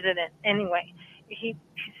a president anyway. He's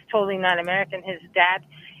totally not American. His dad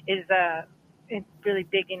is really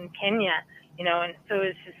big in Kenya, and so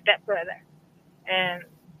is his stepbrother, and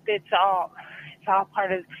it's all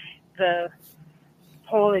part of the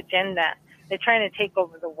whole agenda. They're trying to take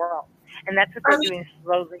over the world, and that's what they're doing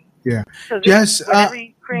slowly. Yeah. So Jess,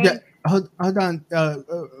 hold on,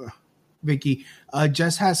 Vicky.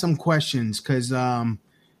 Jess has some questions because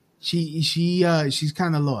she's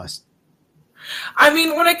kind of lost. I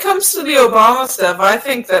mean, when it comes to the Obama stuff, I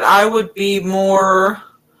think that I would be more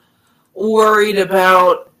worried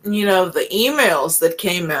about, the emails that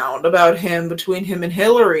came out about him, between him and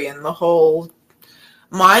Hillary, and the whole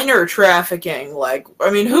minor trafficking. Like,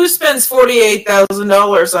 I mean, who spends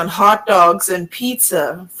 $48,000 on hot dogs and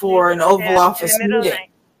pizza for an Oval Office meeting?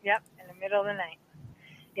 Yep, in the middle of the night.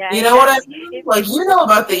 Yeah, you know what I mean? Like, you know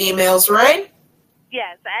about the emails, right?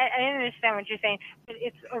 Yes, I understand what you're saying, but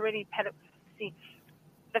it's already See,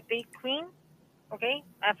 the fake queen, okay?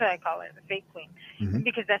 That's what I call her, the fake queen,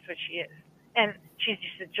 because that's what she is. And she's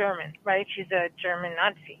just a German, right? She's a German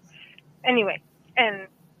Nazi. Anyway, and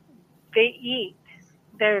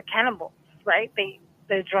they're cannibals, right?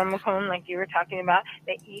 The Dromacone, like you were talking about,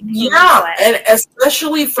 they eat human flesh. And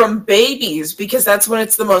especially from babies, because that's when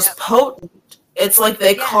it's the most potent. It's like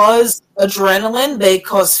they cause adrenaline, they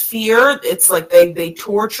cause fear. It's like they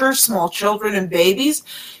torture small children and babies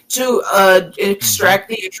to extract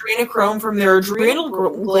the adrenochrome from their adrenal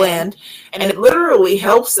gland, and it literally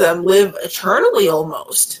helps them live eternally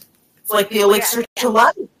almost. It's like the elixir to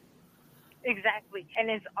life. Exactly, and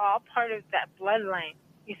it's all part of that bloodline,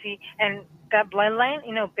 you see. And that bloodline,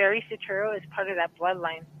 Barry Soetoro is part of that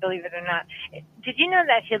bloodline, believe it or not. Did you know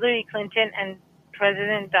that Hillary Clinton and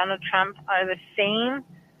President Donald Trump are the same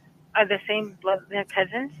blood? They're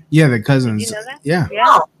cousins. Yeah, they're cousins. Did you know that? Yeah.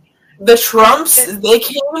 Wow. The Trumps, they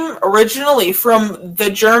came originally from the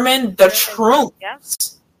German, the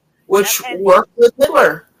Trumps, which worked with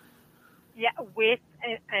Hitler. Yeah,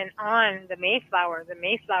 and on the Mayflower. The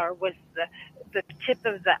Mayflower was the tip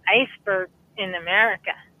of the iceberg in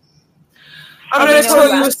America. I'm going to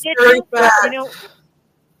tell you a scary fact. I'm going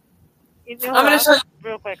to tell you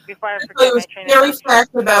real quick before I forget my train of thought. Scary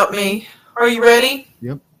fact about me. Are you ready?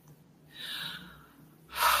 Yep.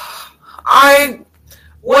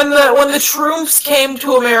 When the troops came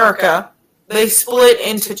to America, they split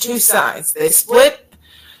into two sides. They split,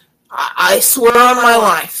 I swear on my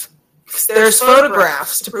life, there's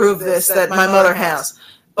photographs to prove this that my mother has,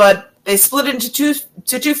 but they split into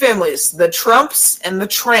two families, the Trumps and the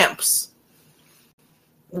Tramps.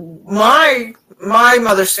 My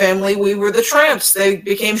mother's family, we were the Tramps. They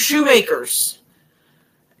became shoemakers.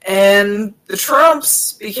 And the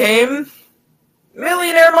Trumps became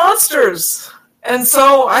millionaire monsters. And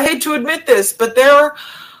so, I hate to admit this, but there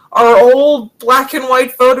are old black and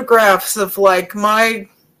white photographs of, like, my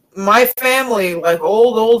family, like,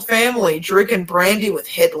 old family, drinking brandy with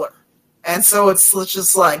Hitler. And so it's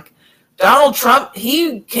just like, Donald Trump,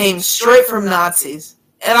 he came straight from Nazis.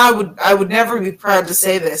 And I would never be proud to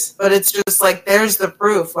say this, but it's just like, there's the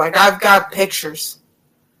proof. Like, I've got pictures.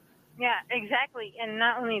 Yeah, exactly. And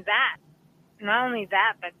not only that,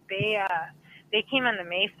 but they came on the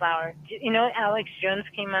Mayflower. Alex Jones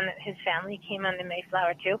his family came on the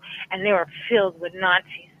Mayflower too, and they were filled with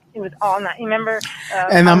Nazis. It was all not. Remember?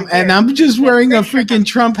 I'm just wearing a freaking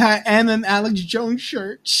Trump hat and an Alex Jones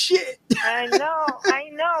shirt. Shit. I know.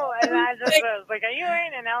 And I just was like, "Are you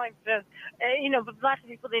wearing an Alex Jones?" But lots of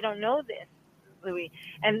people, they don't know this, Louis.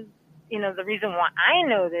 And the reason why I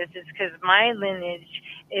know this is because my lineage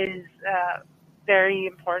is very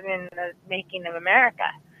important in the making of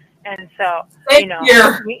America. And so, it's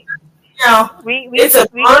a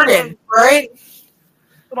burden, right?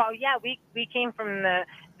 Well, yeah, we came from the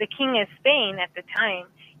King of Spain at the time.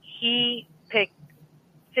 He picked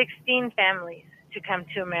 16 families to come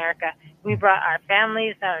to America. We brought our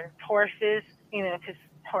families, our horses, because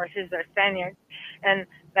horses are Spaniards, and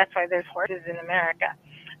that's why there's horses in America.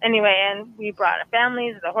 Anyway, and we brought our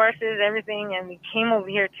families, the horses, everything, and we came over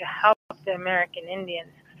here to help the American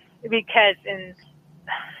Indians because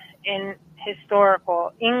in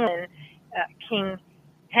historical England, King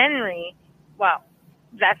Henry, well,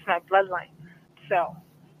 that's my bloodline. So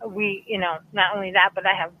we, not only that, but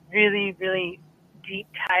I have really, really deep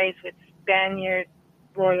ties with Spaniard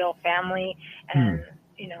royal family, and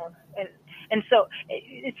and so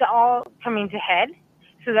it's all coming to head.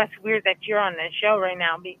 So that's weird that you're on the show right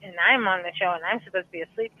now, and I'm on the show, and I'm supposed to be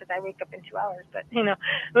asleep because I wake up in 2 hours. But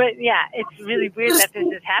yeah, it's really weird that this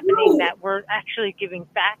is happening. That we're actually giving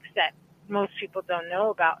facts that most people don't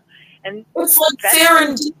know about. And it's like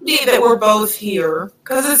serendipity that we're both here,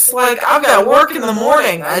 because it's like I've got work in the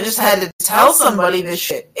morning. I just had to tell somebody this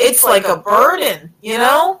shit. It's like a burden,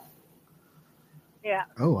 Yeah.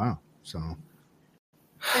 Oh wow. So.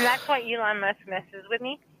 And that's why Elon Musk messes with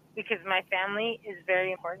me, because my family is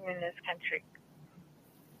very important in this country.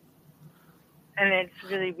 And it's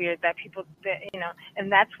really weird that people,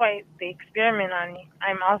 and that's why they experiment on me.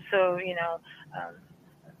 I'm also,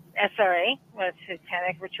 SRA, was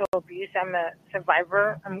satanic ritual abuse. I'm a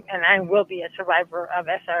survivor, and I will be a survivor of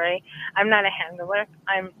SRA. I'm not a handler.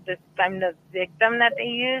 I'm the victim that they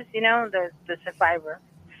use, the survivor,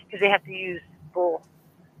 because they have to use bull.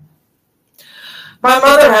 My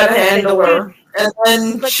mother had a handler, and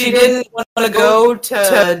then she didn't want to go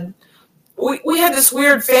to. We had this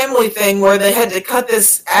weird family thing where they had to cut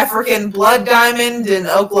this African blood diamond in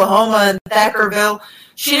Oklahoma and Thackerville.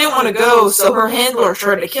 She didn't want to go, so her handler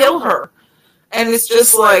tried to kill her. And it's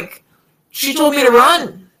just like, she told me to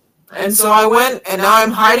run. And so I went, and now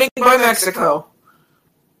I'm hiding by Mexico.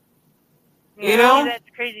 Yeah, that's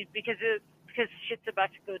crazy because shit's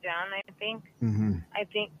about to go down, I think. Mm-hmm. I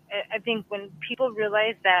think when people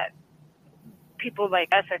realize that people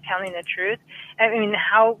like us are telling the truth, I mean,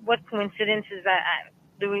 what coincidence is that,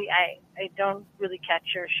 Louis? I don't really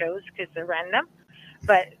catch your shows because they're random,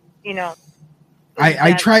 but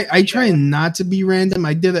I try not to be random.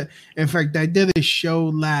 I did a show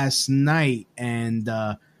last night, and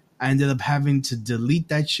I ended up having to delete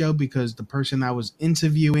that show because the person I was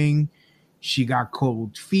interviewing, she got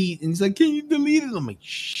cold feet, and he's like, "Can you delete it?" I'm like,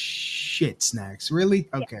 "Shit, Snacks, really?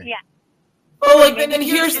 Okay." Yeah. Well, then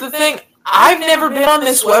here's the thing. I've never been on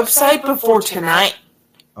this website before tonight.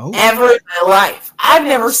 Oh. Ever in my life. I've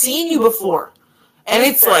never seen you before. And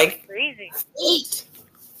it's like crazy. Neat.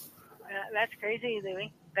 That's crazy,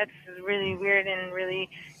 Louis. That's really weird and really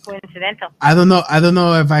coincidental. I don't know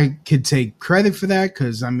if I could take credit for that,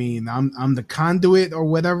 because I'm the conduit or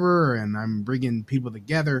whatever, and I'm bringing people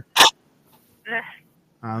together.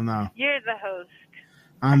 I don't know. You're the host.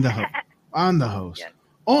 I'm the host. Yes.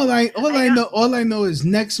 All I know is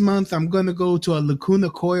next month I'm gonna go to a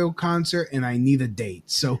Lacuna Coil concert, and I need a date.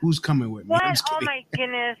 So who's coming with me? What? Oh my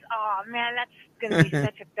goodness! Oh man, that's gonna be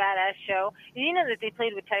such a badass show. Did you know that they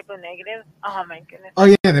played with Typo Negative? Oh my goodness! Oh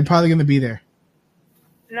yeah, they're probably gonna be there.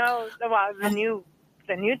 No, well, the new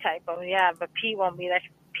Typo, yeah, but Pete won't be there.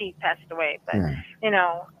 Pete passed away, but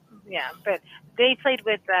but they played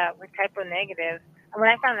with Typo Negative. And when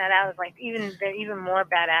I found that out, I was like, they're even more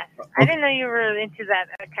badass. I didn't know you were into that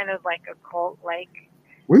kind of like a cult, like.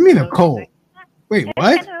 What do you mean a cult? Wait,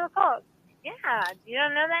 what? It's kind of a cult. Yeah, you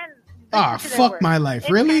don't know that? Ah, fuck my life,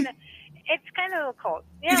 really? It's kind of a cult.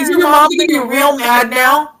 Yeah. Is your mom gonna be real mad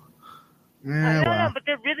now? No, but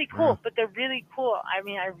they're really cool. But they're really cool. I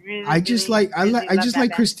mean, I just like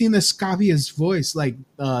Christina Scappia's voice, like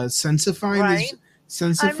Sensifying right?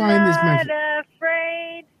 Sensifying is my. I'm not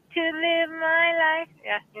afraid to live my life.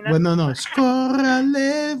 Yeah, Well, no.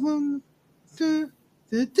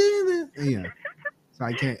 Yeah. So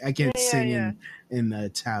I can't sing in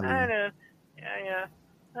Italian. I know.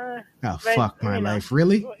 Yeah. Fuck my life.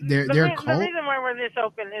 Really? They're a cult? The reason why we're this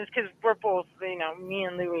open is because we're both, me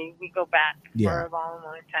and Louis, we go back for a long,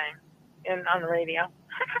 long time on the radio.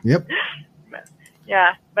 Yep.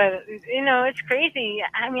 But it's crazy.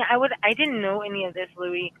 I mean, I didn't know any of this,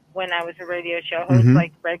 Louis, when I was a radio show host,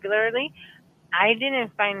 like regularly. I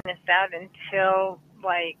didn't find this out until,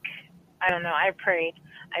 like, I don't know, I prayed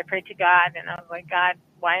to God, and I was like, God,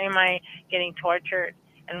 why am I getting tortured?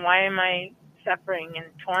 And why am I suffering and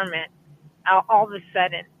torment? All of a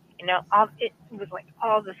sudden, it was like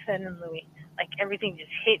all of a sudden, Louis, like everything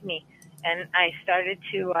just hit me. And I started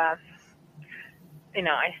to,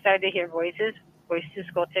 hear voice to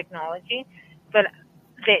skull technology. But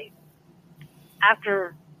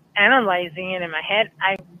after analyzing it in my head,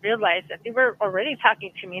 I realized that they were already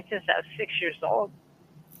talking to me since I was 6 years old.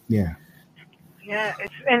 Yeah. Yeah,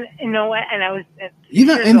 and you know what? And I was,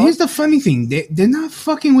 and here's the funny thing: they're not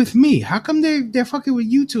fucking with me. How come they're fucking with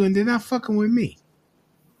you two and they're not fucking with me?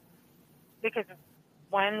 Because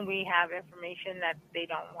one, we have information that they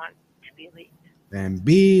don't want to be leaked, and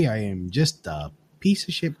B, I am just a piece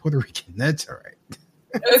of shit Puerto Rican. That's all right.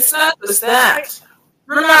 It's not just that.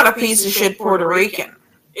 We're not a piece of shit Puerto Rican.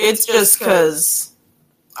 It's just because,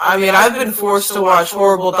 I mean, I've been forced to watch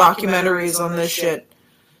horrible documentaries on this shit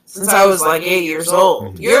since I was like 8 years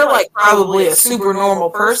old. You're like probably a super normal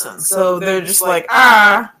person, so they're just like,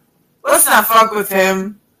 let's not fuck with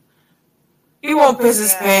him. He won't piss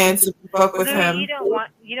his pants if we fuck with him. You don't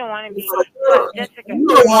want to be Jessica. You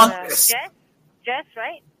don't want this. Jess,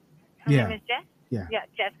 right? Her name is Jess? Yeah. Yeah,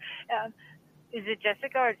 Jess. Is it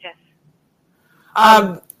Jessica or Jess?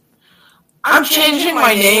 I'm changing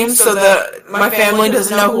my name so that my family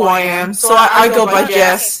doesn't know who I am, so I go by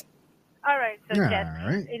Jess. All right, so Jess,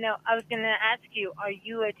 right. you know, I was going to ask you, are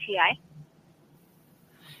you a TI?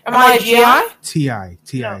 Am I a GI?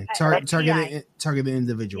 TI. No, Target the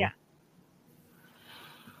individual. Yeah.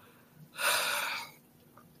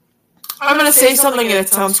 I'm going to say something and it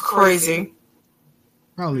sounds crazy.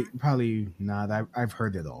 Probably not. I've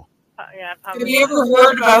heard it all. Yeah, probably. Have you ever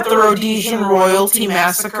heard about the Rhodesian royalty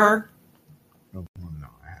massacre? Oh, no,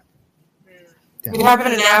 I haven't. It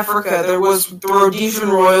happened in Africa. There was the Rhodesian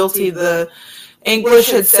royalty. The English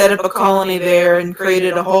had set up a colony there and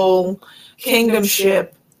created a whole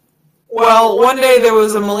kingdomship. Well, one day there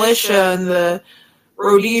was a militia and the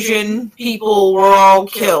Rhodesian people were all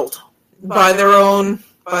killed by their own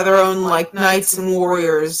like knights and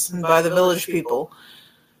warriors and by the village people.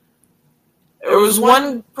 There was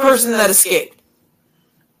one person that escaped.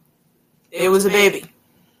 It was a baby.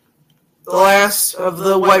 The last of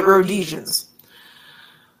the white Rhodesians.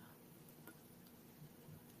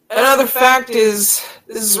 Another fact is,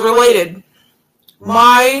 this is related.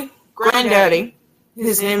 My granddaddy,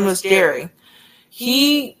 his name was Jerry.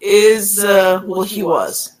 He is, he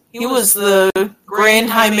was the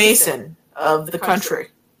Grand High Mason of the country.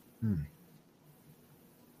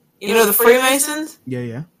 You know the Freemasons?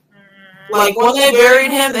 Yeah. Like, when they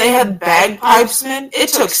buried him, they had bagpipesmen. It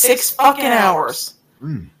took 6 fucking hours.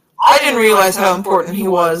 I didn't realize how important he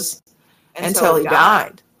was until he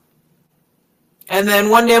died. And then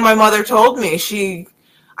one day my mother told me,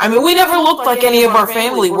 we never looked like any of our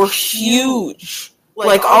family. We're huge.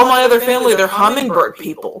 Like, all my other family, they're hummingbird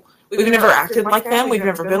people. We've never acted like them. We've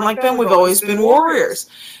never been like them. We've always been warriors.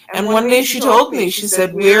 And one day she told me, she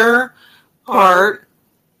said, we're part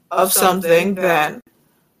of something that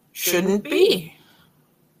shouldn't be.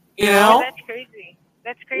 You know? That's crazy.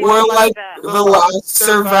 We're like the last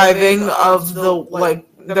surviving of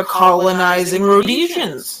the colonizing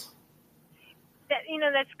Rhodesians.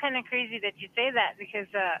 That's kind of crazy that you say that because,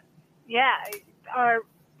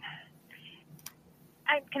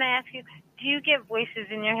 can I ask you, do you get voices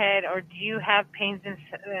in your head or do you have pains and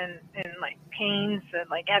like pains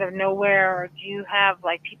like out of nowhere, or do you have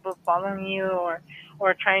like people following you or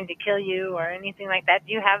trying to kill you or anything like that?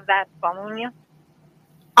 Do you have that following you?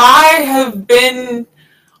 I have been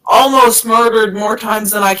almost murdered more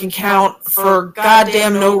times than I can count for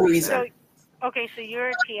goddamn no reason. So you're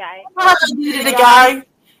a TI. I dated a guy, and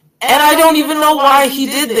I don't even know why he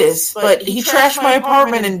did this, but he trashed my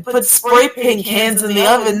apartment and put spray paint cans in the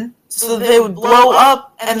oven so they would blow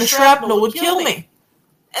up and the shrapnel would kill me.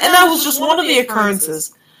 And that was just one of the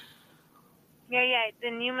occurrences. Yeah,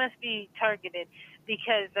 then you must be targeted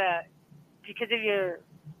because of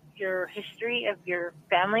your history of your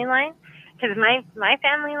family line. Because my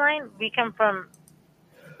family line, we come from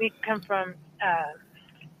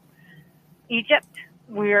Egypt.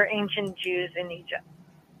 We are ancient Jews in Egypt,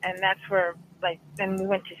 and that's where then we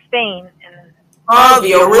went to Spain and.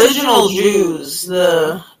 The original Jews,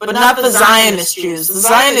 but not the Zionist Jews. The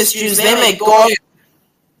Zionist Jews, they make goy.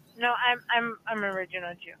 No, I'm an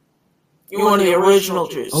original Jew. You're one of the original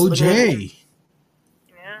Jews. OJ.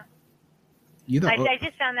 Yeah. I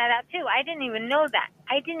just found that out too. I didn't even know that.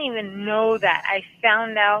 I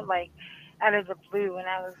found out out of the blue, and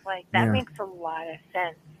I was like, that makes a lot of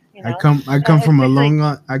sense. You know? I come from a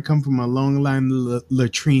long line of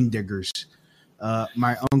latrine diggers.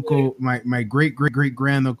 My uncle, my great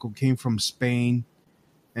grand uncle came from Spain,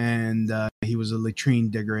 and he was a latrine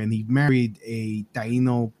digger, and he married a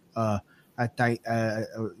Taino, a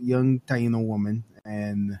young Taino woman,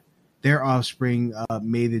 and their offspring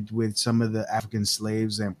mated with some of the African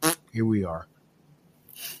slaves, and here we are.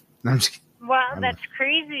 No, I'm just kidding. Well, that's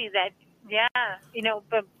crazy.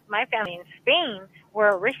 But my family in Spain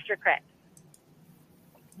were aristocrats.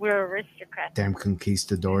 We're aristocrats. Damn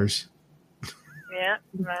conquistadors. Yeah,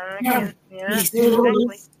 American. Yeah,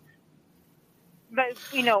 exactly. But,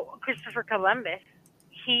 Christopher Columbus,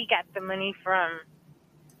 he got the money from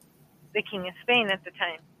the King of Spain at the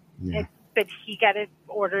time. Yeah. But he got his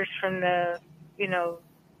orders from the,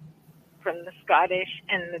 from the Scottish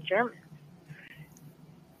and the Germans.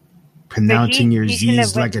 Pronouncing your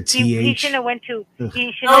Z's like a TH. He shouldn't have went to.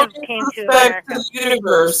 He shouldn't have came to America. The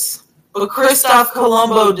universe, but Christoph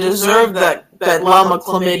Colombo deserved that llama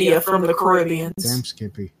chlamydia from the Caribbean. Damn,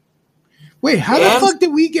 Skippy. Wait, how the fuck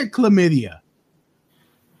did we get chlamydia?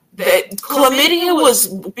 That chlamydia was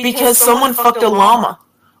because someone fucked a llama.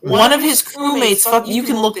 One of his crewmates fucked. You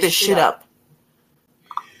can look this shit up.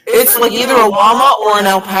 It's like either a llama or an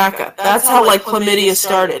alpaca. That's how like chlamydia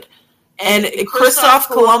started. And Christoph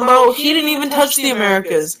Colombo, he didn't even touch the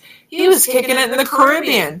Americas. He was kicking it in the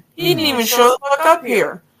Caribbean. He didn't even show the fuck up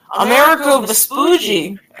here. Amerigo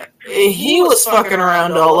Vespucci, he was fucking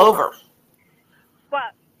around all over.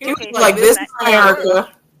 He was like, this is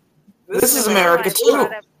America. This is America too.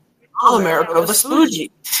 All Amerigo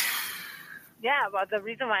Vespucci. Yeah, well, the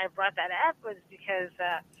reason why I brought that up was because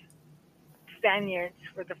Spaniards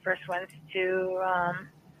were the first ones to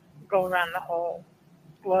go around the whole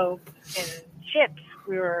globe in ships.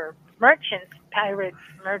 We were merchants, pirates,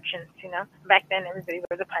 merchants, Back then, everybody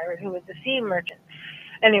was a pirate who was a sea merchant.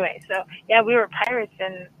 Anyway, so, yeah, we were pirates,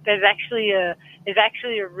 and there's actually a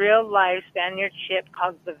real live Spaniard ship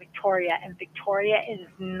called the Victoria, and Victoria is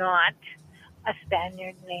not a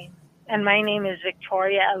Spaniard name. And my name is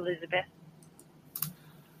Victoria Elizabeth.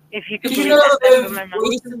 If you could Did you believe know that, that they've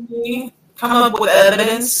recently come up with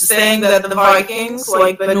evidence saying that the Vikings,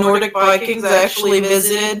 like the Nordic Vikings, actually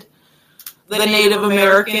visited the Native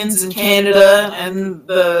Americans in Canada and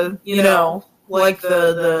the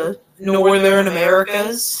Northern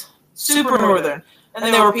Americas, super northern, and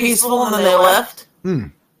they were peaceful, and then they left.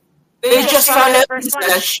 They just found out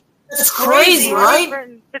that shit. It's crazy,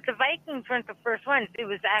 right? But the Vikings weren't the first ones. It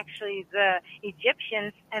was actually the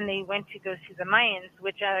Egyptians, and they went to go see the Mayans,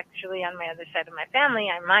 which actually on my other side of my family,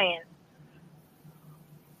 I'm Mayan.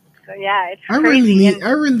 So yeah, it's crazy.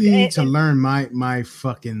 I really need to learn my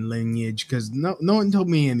fucking lineage because no one told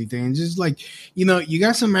me anything. And just like you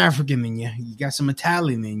got some African in you got some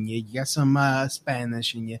Italian in you got some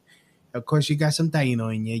Spanish in you. Of course, you got some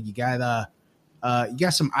Taino in you. You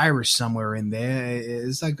got some Irish somewhere in there.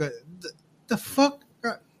 It's like the fuck,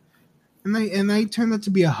 and I turned out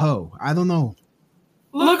to be a hoe. I don't know.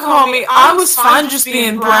 Look, homie, I was fine just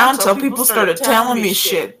being brown till people started telling me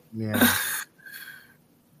shit. Yeah.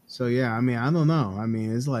 So yeah, I mean, I don't know. I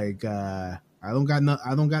mean, it's like I don't got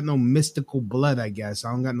no mystical blood. I guess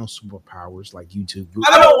I don't got no superpowers like you two.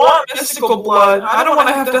 I don't want mystical blood. I don't want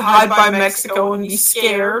to have to hide by Mexico and be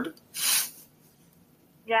scared.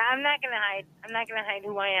 Yeah, I'm not gonna hide. I'm not gonna hide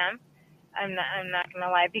who I am. I'm not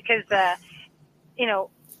gonna lie because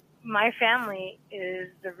my family is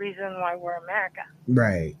the reason why we're America.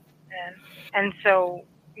 Right. And so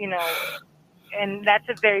and that's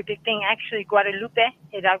a very big thing. Actually, Guadalupe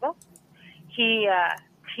Hidalgo, he's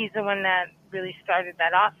the one that really started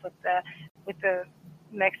that off with the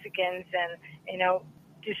Mexicans and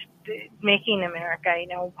just making America,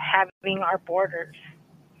 having our borders.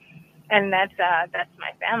 And that's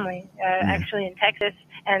my family. Actually, in Texas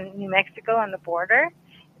and New Mexico on the border,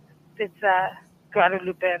 it's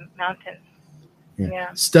Guadalupe Mountains.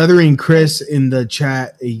 Yeah. Stuttering Chris in the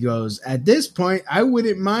chat, he goes, at this point, I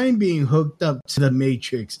wouldn't mind being hooked up to the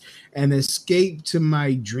Matrix and escape to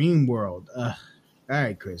my dream world. All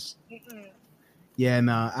right, Chris. Mm-mm. Yeah,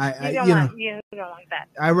 no, you don't want that.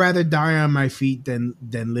 I'd rather die on my feet than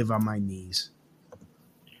live on my knees.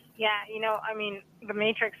 Yeah, I mean, the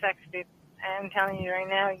Matrix sucks, dude. I'm telling you right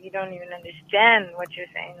now, you don't even understand what you're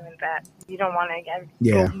saying with that. You don't want to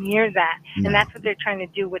go near that. No. And that's what they're trying to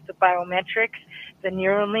do with the biometrics, the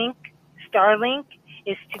Neuralink, Starlink,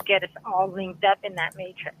 is to get us all linked up in that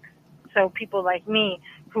matrix. So people like me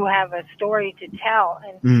who have a story to tell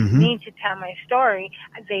and need to tell my story,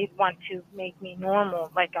 they want to make me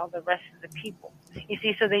normal like all the rest of the people. You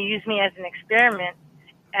see, so they use me as an experiment,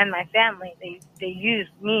 and my family, they use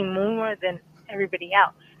me more than everybody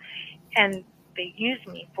else. And they use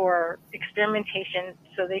me for experimentation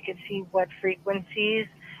so they could see what frequencies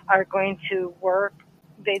are going to work.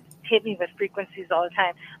 They hit me with frequencies all the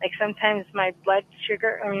time. Like sometimes my blood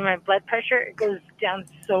pressure, it goes down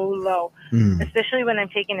so low, especially when I'm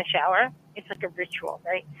taking a shower. It's like a ritual,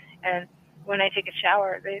 right? And when I take a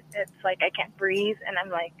shower, it's like I can't breathe, and I'm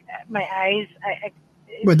like, my eyes,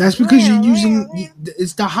 but that's because you're using,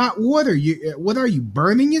 it's the hot water. What are you,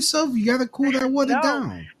 burning yourself? You got to cool that water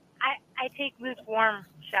down. I take lukewarm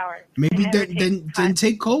shower. Maybe I never then take hot.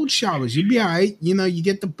 take cold showers. You'll be all right. You know, you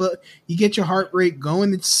get you get your heart rate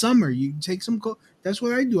going. It's summer. You take some cold. That's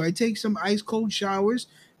what I do. I take some ice cold showers,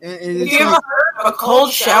 and Have it's you ever like heard of a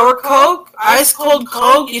cold shower Coke? Ice cold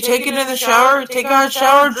Coke. You take it in the shower, take a hot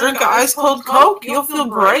shower, drink an ice cold Coke. You'll feel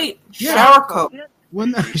great. Yeah. Shower Coke. well,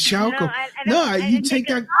 not shower cold. You take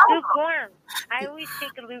that. Lukewarm. I always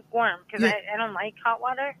take a lukewarm because I don't like hot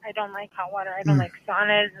water. I don't like hot water. I don't like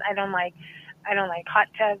saunas. I don't like hot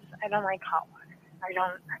tubs. I don't like hot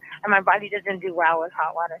water. And my body doesn't do well with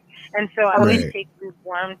hot water. And so I always take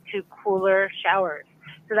lukewarm to cooler showers.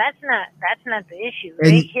 So that's not the issue.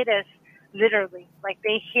 They hit us literally, like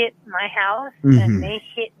they hit my house and they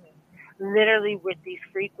hit me literally with these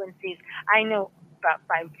frequencies. I know about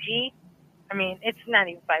 5G. I mean, it's not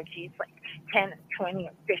even 5G. It's like 10, 20,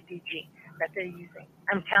 or 50G that they're using.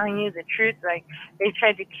 I'm telling you the truth. Like, they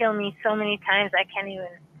tried to kill me so many times, I can't even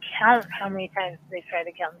count how many times they tried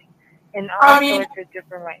to kill me in all sorts of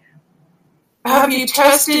different ways. Have you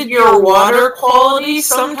tested your water quality?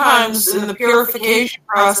 Sometimes in the purification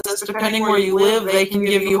process, depending where you live, they can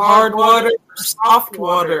give you hard water or soft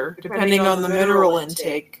water, depending on the mineral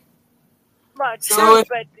intake. Well, true,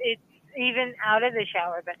 but it's even out of the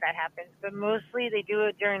shower that happens. But mostly they do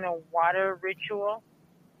it during a water ritual.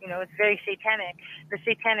 You know, it's very satanic. The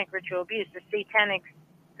satanic ritual abuse, the satanic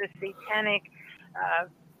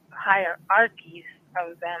hierarchies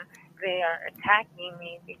of them, they are attacking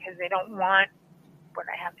me because they don't want what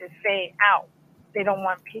I have to say out. They don't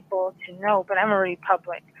want people to know, but I'm already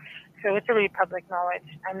public. So it's already public knowledge.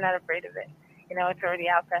 I'm not afraid of it. You know, it's already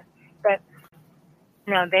out there. But,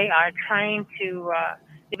 you know, they are trying to,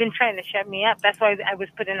 they've been trying to shut me up. That's why I was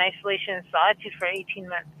put in isolation and solitude for 18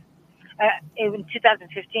 months. In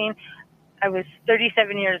 2015, I was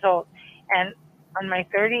 37 years old. And on my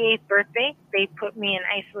 38th birthday, they put me in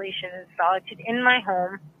isolation and solitude in my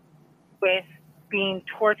home with being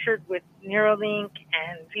tortured with Neuralink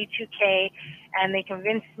and V2K, and they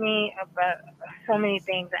convinced me about so many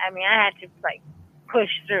things. I mean, I had to like push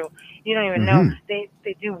through. You don't even know. They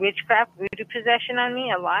do witchcraft, voodoo possession on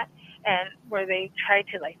me a lot, and where they try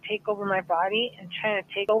to like take over my body and try to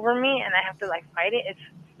take over me, and I have to like fight it. It's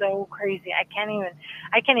so crazy. I can't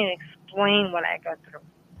even explain what I go through.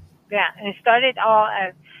 Yeah, and it started all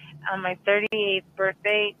as on my 38th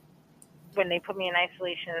birthday, when they put me in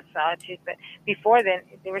isolation and solitude. But before then,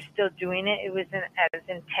 they were still doing it. It wasn't as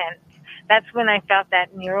intense. That's when I felt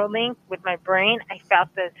that Neuralink with my brain. I felt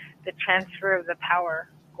the transfer of the power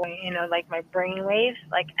going, you know, like my brain waves.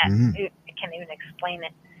 Like, I can't even explain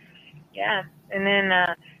it. Yeah. And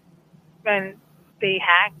then when they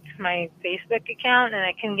hacked my Facebook account, and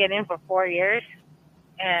I couldn't get in for 4 years.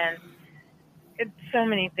 And it's so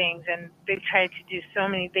many things. And they tried to do so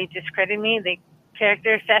many. They discredited me. They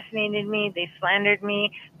character assassinated me. They slandered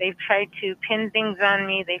me. They've tried to pin things on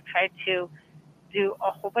me. They've tried to do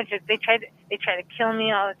a whole bunch of. They try to kill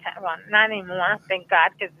me all the time. Well, not anymore, thank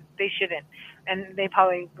God, because they shouldn't. And they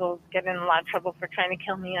probably will get in a lot of trouble for trying to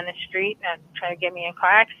kill me on the street and try to get me in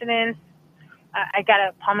car accidents. I got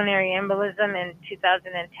a pulmonary embolism in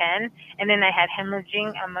 2010, and then I had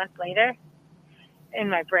hemorrhaging a month later in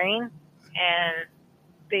my brain, and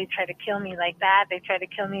they tried to kill me like that. They tried to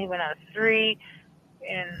kill me when I was 3.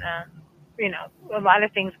 And, you know, a lot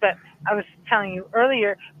of things. But I was telling you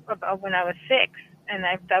earlier about when I was 6, and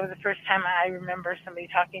that was the first time I remember somebody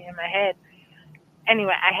talking in my head.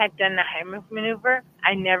 Anyway, I had done the Heimlich maneuver.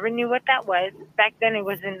 I never knew what that was. Back then, it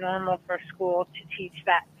wasn't normal for school to teach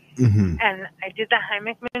that. And I did the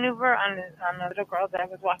Heimlich maneuver on a little girl that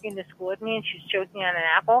was walking to school with me, and she was choking on an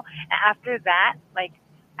apple. After that,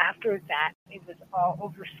 it was all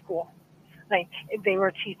over school. Like, they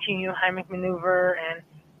were teaching you Heimlich maneuver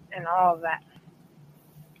and all of that.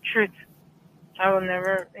 Truth. I'll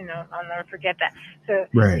never forget that. So,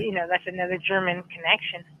 you know, that's another German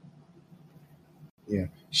connection. Yeah.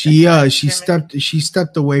 She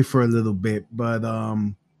stepped away for a little bit, but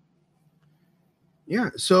yeah.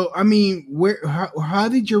 So I mean, how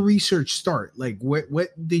did your research start? Like, what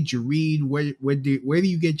did you read? Where do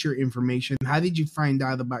you get your information? How did you find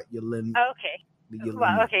out about your lineage? Okay.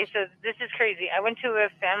 Well, okay, so this is crazy. I went to a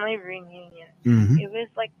family reunion. It was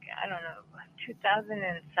like, I don't know, 2000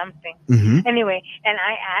 and something. Anyway, and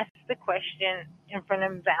I asked the question in front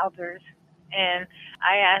of the elders, and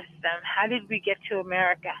I asked them, how did we get to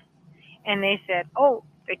America? And they said, oh,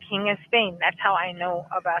 the King of Spain. That's how I know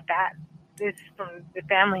about that. This is from the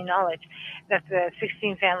family knowledge, that the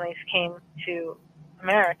 16 families came to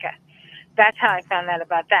America. That's how I found out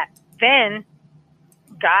about that. Then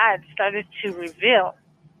God started to reveal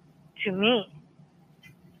to me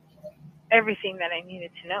everything that I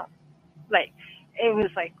needed to know. Like, it was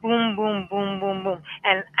like boom, boom, boom, boom, boom.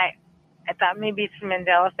 And I thought maybe it's the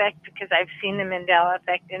Mandela effect because I've seen the Mandela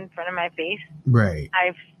effect in front of my face. Right.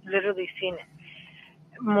 I've literally seen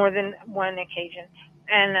it more than one occasion.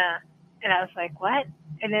 And I was like, what?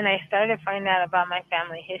 And then I started finding out about my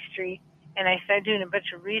family history, and I started doing a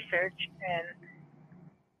bunch of research, and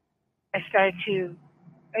I started to,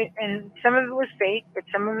 and some of it was fake, but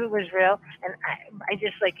some of it was real, and I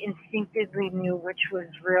just like instinctively knew which was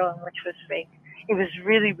real and which was fake. It was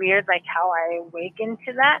really weird, like how I awakened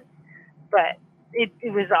to that, but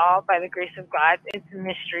it was all by the grace of God. It's a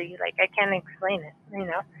mystery. Like, I can't explain it, you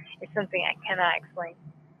know? It's something I cannot explain.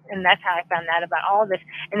 And that's how I found out about all this.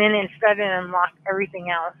 And then it started to unlock everything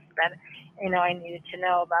else that, you know, I needed to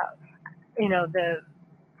know about, you know,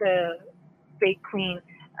 the fake queen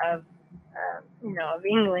of, you know, of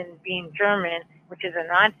England being German, which is a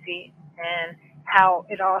Nazi, and how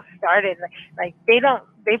it all started. Like they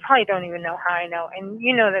probably don't even know how I know. And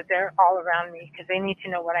you know that they're all around me because they need to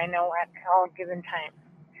know what I know at all given time.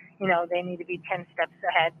 You know, they need to be 10 steps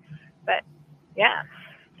ahead. But yeah,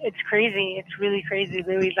 it's crazy. It's really crazy,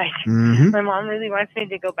 Louis. Like, my mom really wants me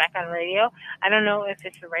to go back on radio. I don't know if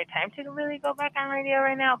it's the right time to really go back on radio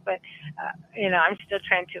right now, but, you know, I'm still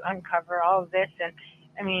trying to uncover all of this. And,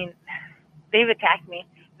 I mean, they've attacked me.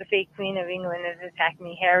 The fake queen of England has attacked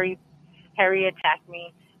me. Harry attacked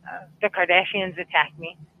me. The Kardashians attacked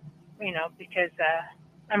me, you know, because,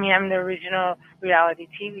 I mean, I'm the original reality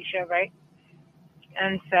TV show, right?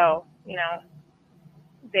 And so, you know,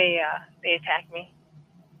 they attacked me.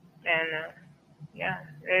 And, yeah,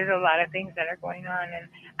 there's a lot of things that are going on, and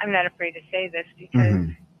I'm not afraid to say this because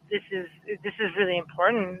this is really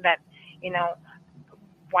important. That, you know,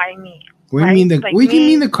 why me? What do you mean? What do you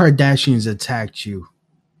mean the Kardashians attacked you?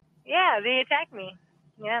 Yeah, they attacked me.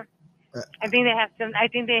 Yeah, I think they have some. I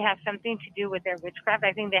think they have something to do with their witchcraft.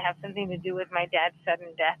 I think they have something to do with my dad's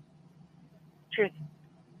sudden death. Truth.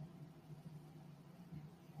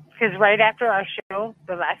 Because right after our show,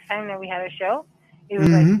 the last time that we had a show, it was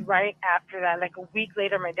like right after that, like a week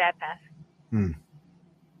later, my dad passed.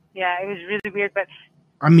 Yeah, it was really weird. But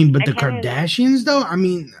I mean, but the Kardashians, though, I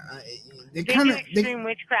mean, they do extreme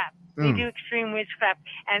witchcraft. They do extreme witchcraft.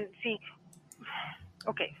 And see,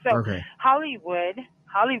 okay, so Hollywood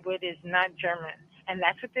is not German. And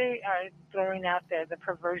that's what they are throwing out there, the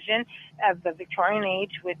perversion of the Victorian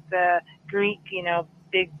age with the Greek, you know,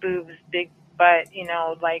 big boobs, big butt, you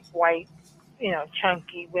know, like white, you know,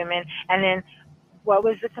 chunky women. And then what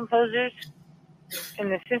was the composers in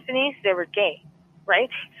the symphonies? They were gay, right?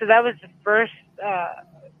 So that was the first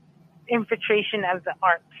infiltration of the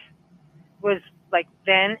arts, was like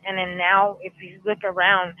then. And then now, if you look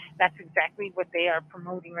around, that's exactly what they are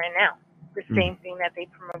promoting right now. The same thing that they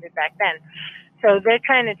promoted back then. So they're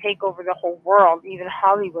trying to take over the whole world, even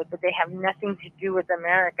Hollywood, but they have nothing to do with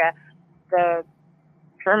America. The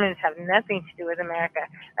Germans have nothing to do with America.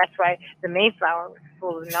 That's why the Mayflower was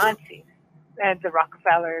full of Nazis. The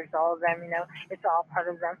Rockefellers, all of them, you know, it's all part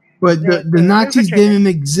of them. But the Nazis didn't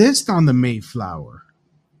exist on the Mayflower.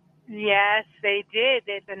 Yes, they did.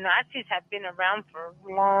 The Nazis have been around for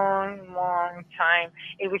a long, long time.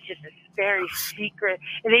 It was just a very secret.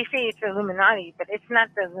 They say it's Illuminati, but it's not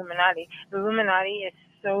the Illuminati. The Illuminati is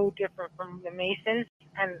so different from the Masons,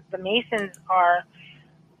 and the Masons are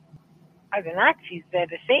the Nazis. They're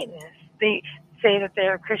the Satanists. They say that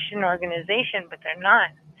they're a Christian organization, but they're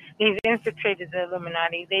not. They've infiltrated the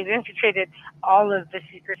Illuminati. They've infiltrated all of the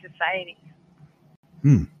secret societies.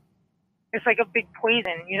 It's like a big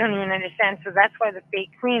poison. You don't even understand. So that's why the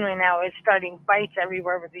fake queen right now is starting fights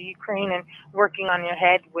everywhere with the Ukraine and working on your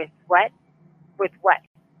head with what? With what?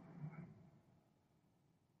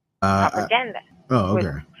 Propaganda. Oh,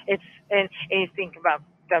 okay. And you think about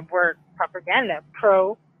the word propaganda,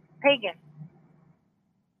 pro-pagan.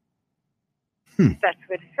 That's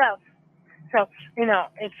what it sells. So, you know,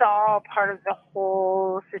 it's all part of the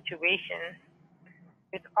whole situation.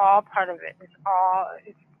 It's all part of it.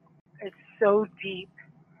 It's so deep,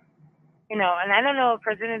 you know, and I don't know if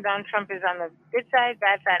President Donald Trump is on the good side,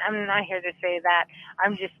 bad side. I'm not here to say that.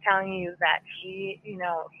 I'm just telling you that he, you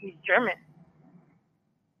know, he's German.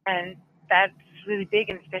 And that's really big,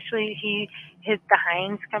 and especially he hit the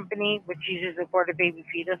Heinz company, which uses aborted baby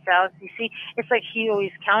fetal cells. You see, it's like he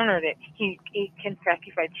always countered it. He ate Kentucky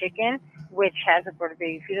Fried Chicken, which has aborted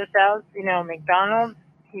baby fetal cells. You know, McDonald's,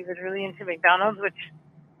 he was really into McDonald's, which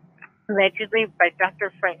allegedly by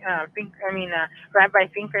Rabbi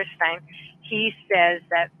Finkelstein, he says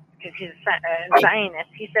that, because he's a Zionist,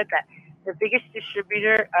 he said that the biggest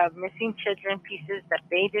distributor of missing children pieces that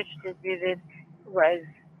they distributed was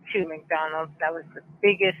to McDonald's. That was the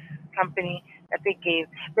biggest company that they gave.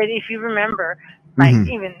 But if you remember, like Mhm.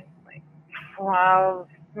 even like 12,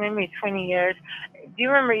 maybe 20 years. Do you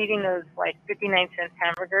remember eating those like 59-cent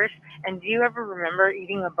hamburgers? And do you ever remember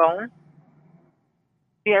eating a bone?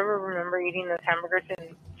 Do you ever remember eating those hamburgers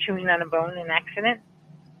and chewing on a bone in accident?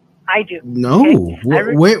 I do. No.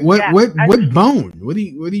 Okay? What bone? What are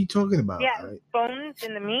you talking about? Yeah, bones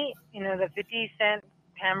in the meat. You know, the 50-cent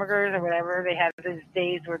hamburgers or whatever they had those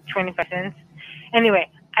days were 25 cents. Anyway,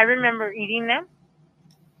 I remember eating them.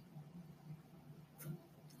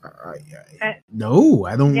 No,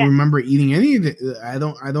 I don't Yeah. remember eating any of it. I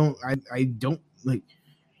don't like.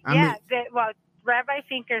 Well, Rabbi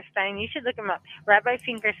Finkelstein, you should look him up. Rabbi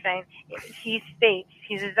Finkelstein, he states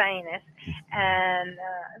he's a Zionist, and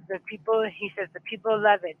the people, he says, the people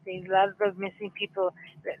love it. They love the missing people.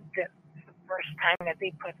 The first time that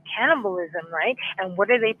they put cannibalism, right? And what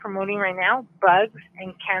are they promoting right now? Bugs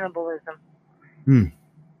and cannibalism.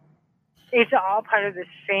 It's all part of the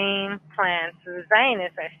same plan. So the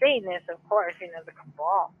Zionists are Satanists, of course, you know, the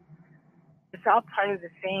cabal. It's all part of the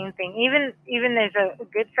same thing. Even there's a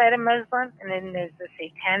good side of Muslims, and then there's the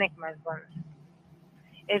satanic Muslims.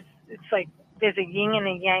 It's like there's a yin and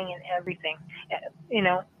a yang in everything. You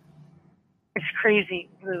know, it's crazy,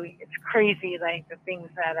 Louis. It's crazy, like the things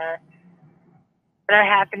that are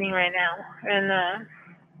happening right now, and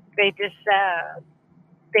they just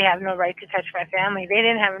they have no right to touch my family. They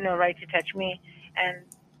didn't have no right to touch me, and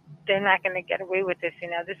they're not going to get away with this. You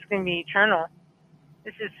know, this is going to be eternal.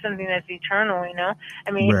 This is something that's eternal, you know?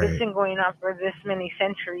 I mean, Right. It's been going on for this many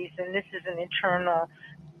centuries, and this is an eternal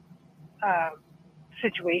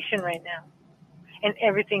situation right now. And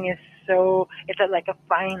everything is it's like a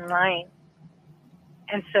fine line.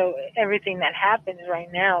 And so everything that happens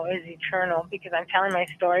right now is eternal because I'm telling my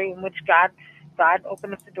story in which God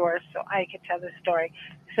opened up the doors so I could tell the story.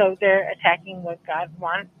 So they're attacking what God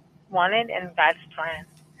wanted and God's plan.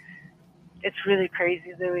 It's really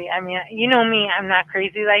crazy, Louis. I mean, you know me, I'm not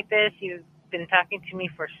crazy like this. You've been talking to me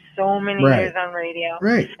for so many years on radio.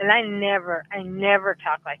 Right. And I never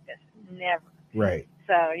talk like this. Never. Right.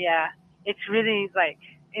 So, yeah, it's really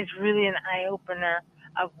an eye-opener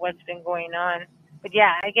of what's been going on. But,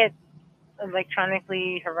 yeah, I get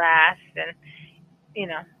electronically harassed and, you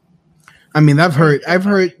know. I mean, I've heard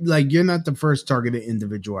like you're not the first targeted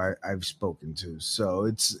individual I've spoken to. So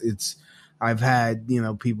it's I've had, you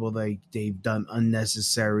know, people like they've done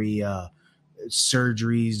unnecessary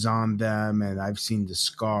surgeries on them, and I've seen the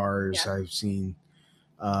scars. Yeah. I've seen,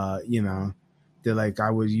 you know, they're like, I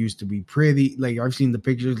used to be pretty. Like I've seen the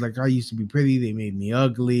pictures. Like I used to be pretty. They made me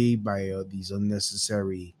ugly by these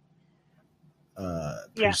unnecessary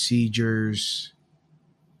procedures.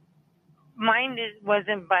 Mine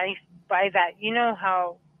wasn't by that. You know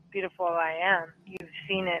how beautiful I am. You've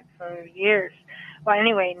seen it for years. Well,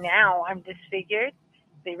 anyway, now I'm disfigured.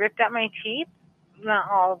 They ripped out my teeth. Not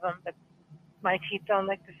all of them, but my teeth don't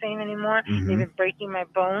look the same anymore. Mm-hmm. They've been breaking my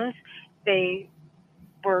bones. They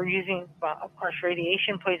were using, well, of course,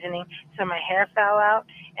 radiation poisoning, so my hair fell out,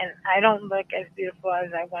 and I don't look as beautiful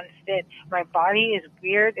as I once did. My body is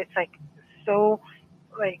weird. It's like so,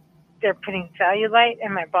 like they're putting cellulite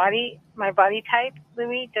in my body. My body type,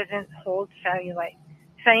 Louis, doesn't hold cellulite.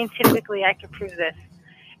 Scientifically, I can prove this.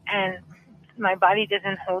 And my body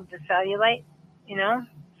doesn't hold the cellulite, you know?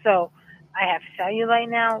 So I have cellulite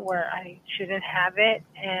now where I shouldn't have it,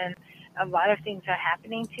 and a lot of things are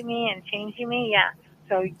happening to me and changing me. Yeah.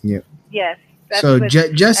 So, yes. So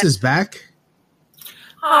Jess is back?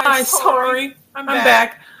 Hi, sorry. I'm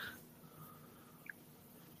back.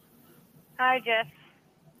 Hi, Jess.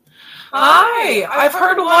 Hi. I've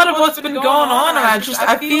heard a lot of what's been going on, and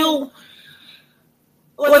I feel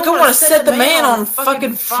like I want to set the man on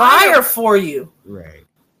fucking fire for you. Right.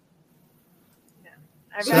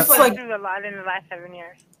 I've gone through a lot in the last 7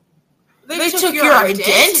 years. They took your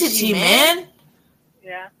identity, man.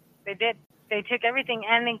 Yeah, they did. They took everything,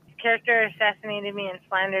 and the character assassinated me and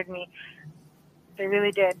slandered me. They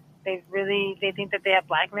really did. They think that they have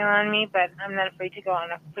blackmail on me, but I'm not afraid to go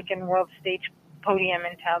on a freaking world stage podium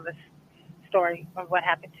and tell this story of what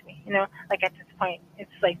happened to me. You know, like at this point,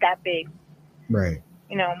 it's like that big. Right.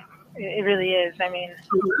 You know, it really is. I mean,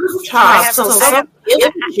 I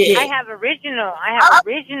have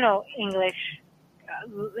original English,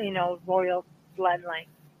 you know, royal bloodline.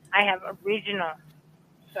 I have original.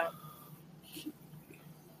 So,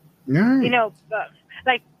 right. You know,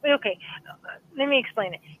 like, okay, let me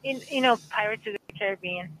explain it. You know, Pirates of the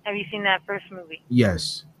Caribbean. Have you seen that first movie?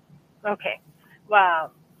 Yes. Okay.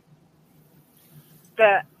 Well,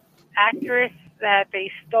 the actress that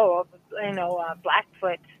they stole, you know,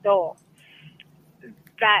 Blackfoot stole,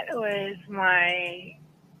 that was my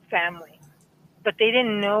family. But they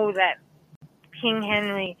didn't know that King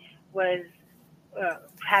Henry was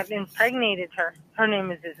had impregnated her. Her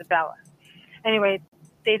name is Isabella. Anyway,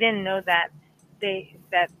 they didn't know that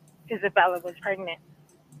Isabella was pregnant.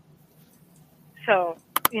 So,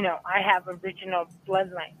 I have original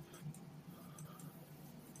bloodline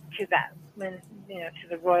to that, to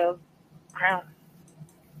the royal crown.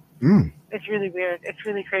 It's really weird. It's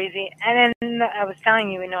really crazy. And then I was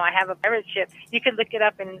telling you, I have a pirate ship. You could look it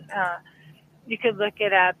up in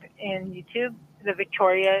YouTube, the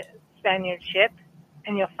Victoria Spaniard ship,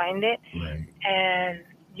 and you'll find it. Right. And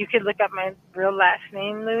you could look up my real last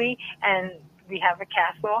name, Louis, and we have a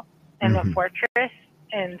castle and a fortress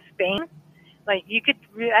in Spain. Like, you could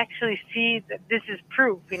actually see that this is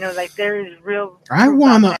proof, there is real. I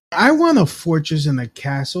want a fortress and a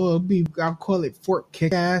castle. I'll call it Fort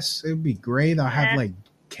Kickass. It'd be great. I'll have like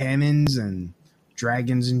cannons and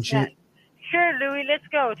dragons and shit. Yeah. Sure, Louis, let's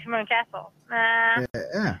go to my castle.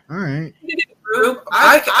 Yeah, all right.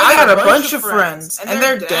 I got a bunch of friends, and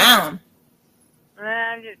they're down.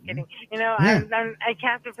 I'm just kidding. I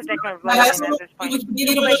have to protect my bloodline at this point. You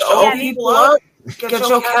need to make old people up. Get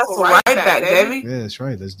your castle right back, baby. Yeah, that's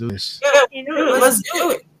right. Let's do this. Let's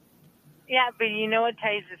do it. Yeah, but you know what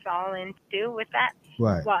ties this all into with that?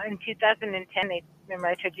 What? Well, in 2010, remember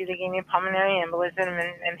I told you they gave me a pulmonary embolism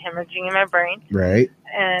and hemorrhaging in my brain. Right.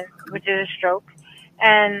 And which is a stroke.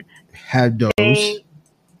 And had those.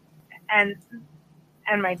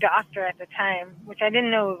 And my doctor at the time, which I didn't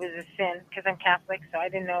know it was a sin because I'm Catholic, so I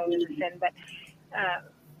didn't know it was a sin, but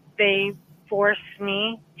they forced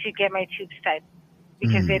me to get my tubes tied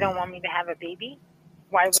because they don't want me to have a baby.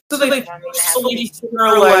 Why would so they they want me to have a baby?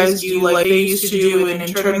 sterilized you like they used to do in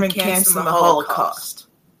internment camps in the Holocaust.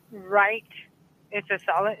 Right. It's a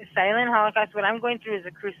silent Holocaust. What I'm going through is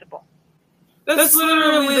a crucible. That's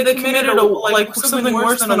literally they committed something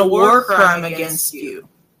worse than a war crime against you.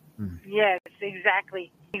 Yes,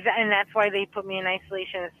 exactly. And that's why they put me in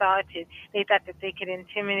isolation and solitude. They thought that they could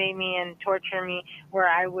intimidate me and torture me where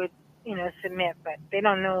I would, submit, but they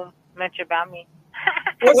don't know much about me.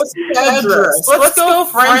 What's the address? Let's go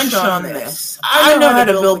French on this. I know how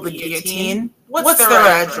to build the guillotine. What's their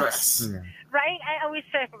address? Right? I always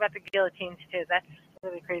talk about the guillotines, too. That's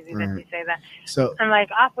really crazy that you say that. So I'm like,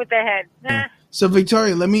 off with their head. Nah. So,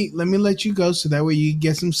 Victoria, let me let you go so that way you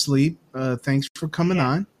get some sleep. Thanks for coming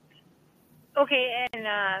on. Okay, and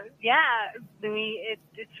Louis,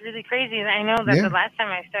 it's really crazy. And I know that the last time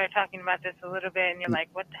I started talking about this a little bit, and you're like,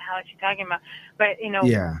 what the hell is she talking about? But,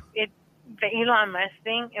 the Elon Musk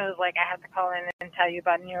thing, it was like I have to call in and tell you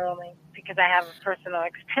about Neuralink because I have a personal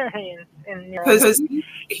experience in Neuralink. Because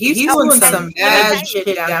he's doing some bad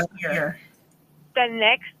shit down here. The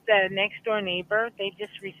next door neighbor, they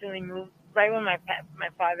just recently moved, right when my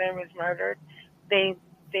father was murdered, they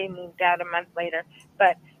moved out a month later.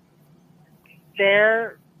 But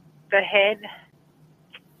they're the head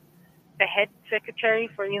secretary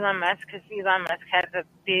for Elon Musk, because Elon Musk has a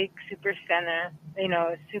big super center,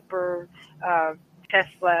 a super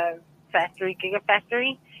Tesla factory,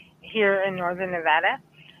 gigafactory here in northern Nevada.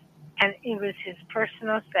 And it was his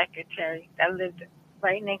personal secretary that lived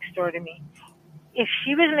right next door to me. If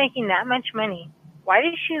she was making that much money, why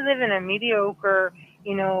did she live in a mediocre,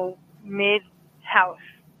 mid house?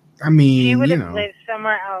 I mean, she would have lived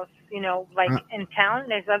somewhere else. In town,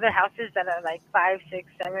 there's other houses that are like $5, $6,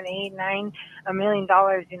 $7, $8, $9, $1 million.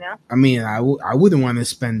 I mean, I wouldn't want to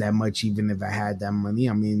spend that much even if I had that money.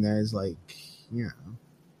 I mean, there's like,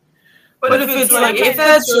 But if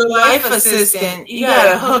that's your life assistant, you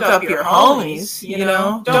gotta hook up your homies.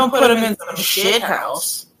 Don't put them in some shit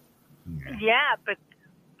house. Yeah, but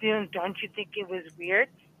don't you think it was weird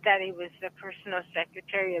that it was the personal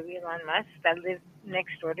secretary of Elon Musk that lived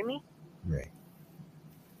next door to me? Right.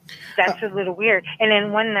 That's a little weird. And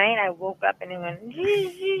then one night I woke up and it went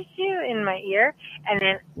in my ear, and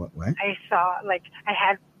then what? I saw, I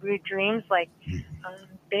had weird dreams.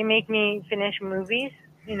 They make me finish movies.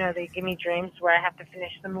 They give me dreams where I have to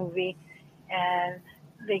finish the movie, and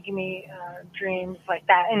they give me dreams like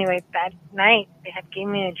that. Anyway, that night they had gave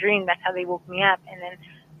me a dream. That's how they woke me up. And then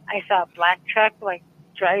I saw a black truck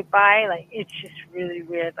drive by. It's just really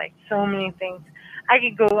weird. So many things. I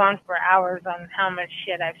could go on for hours on how much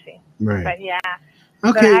shit I've seen. Right. But yeah.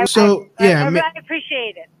 Okay, I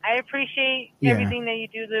appreciate it. I appreciate everything that you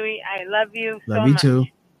do, Louis. I love you so much.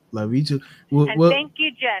 Love you too. And thank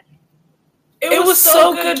you, Jess. It was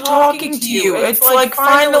so good talking to you. It's like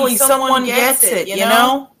finally someone gets it,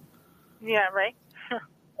 Yeah, right?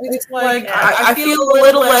 It's like I feel a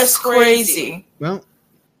little less crazy. Well,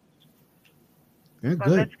 Yeah, Well,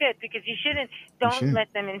 good. that's good because you don't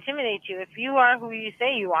let them intimidate you. If you are who you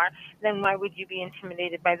say you are, then why would you be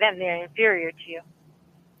intimidated by them? They're inferior to you,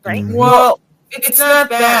 right? Well, it's not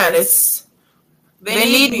that. It's they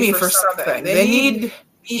need me for something. They need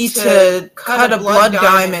me to cut a blood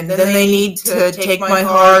diamond. Then they need to take my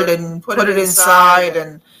heart and put it inside.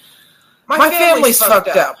 And my family's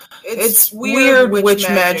fucked up. It's weird witch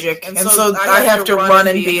magic, and so I have to run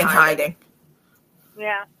and be in hiding.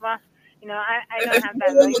 Yeah, well, I don't have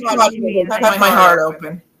that luxury. I have my heart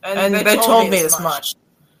open, and they told me as much.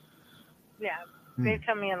 Yeah, they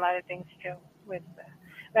tell me a lot of things too. But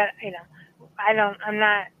I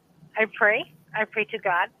pray. I pray to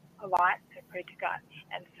God a lot. I pray to God,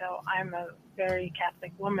 and so I'm a very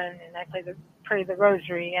Catholic woman, and I pray the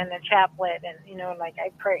rosary and the chaplet, and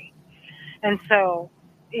I pray, and so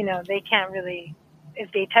they can't really.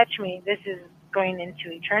 If they touch me, this is going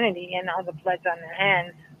into eternity, and all the blood's on their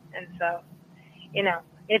hands. And so,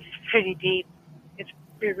 it's pretty deep. It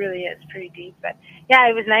really is pretty deep. But yeah,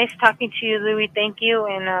 it was nice talking to you, Louie. Thank you.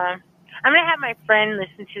 And I'm gonna have my friend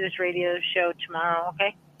listen to this radio show tomorrow.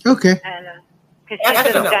 Okay. Okay. And because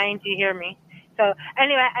she's dying to hear me. So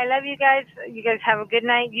anyway, I love you guys. You guys have a good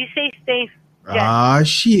night. You stay safe. Ah,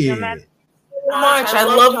 shit. So much. I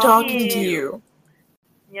love talking to you.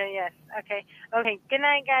 Yeah. Yes. Okay. Okay. Good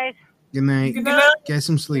night, guys. Good night. Good night. Get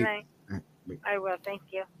some sleep. Good night. I will. Thank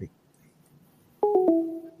you.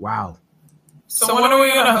 Wow. So when are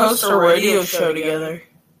we gonna host a radio show together?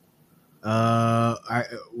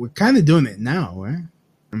 We're kind of doing it now, right?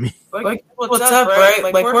 I mean, what's up, right?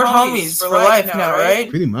 Like we're homies for life now, right?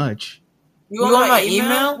 Pretty much. You want my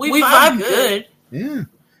email? We vibe good. Yeah.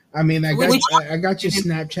 I mean, I got your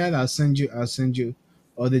Snapchat. I'll send you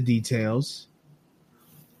all the details.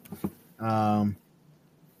 Yeah.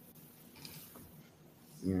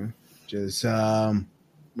 Just wow.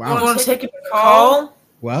 You want to take a call?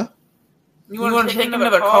 What? You want to take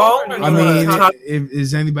another call? I mean,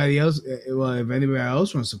 if anybody else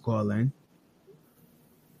wants to call in,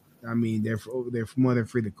 I mean, they're more than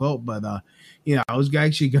free to call. But I was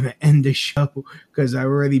actually gonna end the show because I've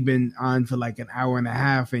already been on for like an hour and a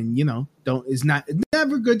half, and it's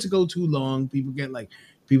never good to go too long. People get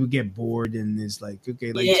bored, and it's like,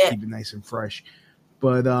 okay, let's keep it nice and fresh.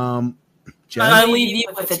 But can I leave you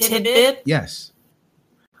with a tidbit? Yes.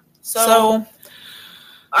 So,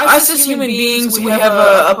 us as human beings, we have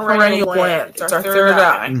a perennial gland. It's our third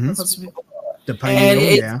eye. Mm-hmm. The pineal, and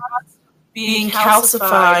it's being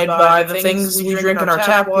calcified by the things we drink in our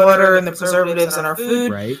tap water and the preservatives in our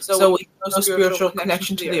food. Right. So we have no spiritual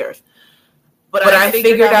connection to the earth. But I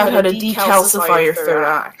figured out how to decalcify your third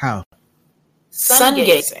eye. How? Sun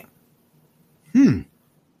gazing.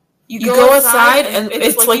 You go outside, and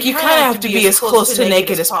it's like you kind of have to be as close to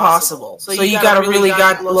naked as possible. So you gotta really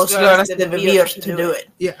got los ganas de vivir to do it.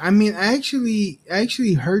 Yeah, I mean, I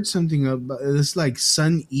actually heard something about it's like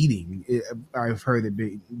sun eating. I've heard it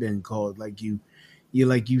been called like you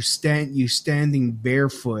standing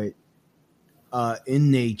barefoot in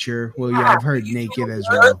nature. Well, yeah, I've heard naked as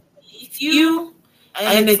well.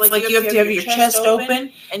 And it's like you have to have your chest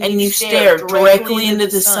open, and you stare directly into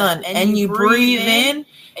the sun, and you breathe in.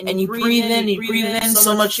 And you breathe in,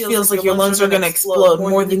 so much it feels like your lungs are going to explode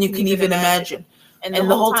more than you can even imagine. And the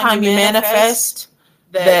whole time you manifest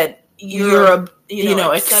that you're,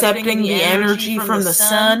 accepting the energy from the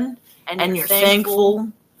sun, and you're thankful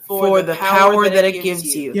for the power that it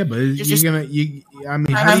gives you. Yeah, but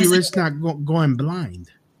how do you risk not going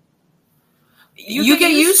blind? You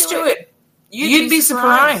get used to it. You'd be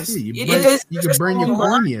surprised. Yeah, you could burn your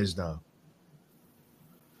corneas, though.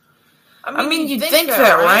 I mean, you'd think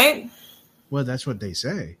that, right? Well, that's what they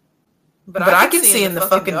say. But I can see in the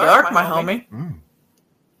fucking dark, my homie. Oh.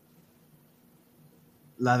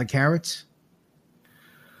 A lot of carrots?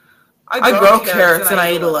 I grow carrots and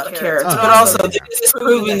I eat a lot of carrots. But also, it's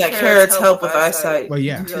proven that carrots help with eyesight. Well,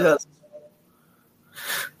 yeah.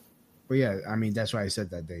 Well, yeah, I mean, that's why I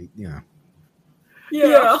said that they, Yeah.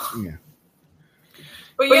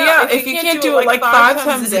 But yeah, if you can't do it like 5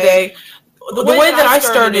 times a day... The way that I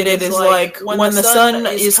started it is like when the sun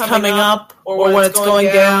is coming up or when it's going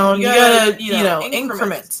down, you gotta,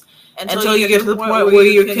 increments until you get to the point where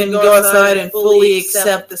you can go outside and fully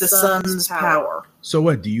accept the sun's power. So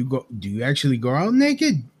what, do you actually go out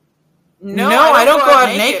naked? No, I don't go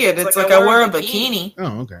out naked. It's like I wear a bikini.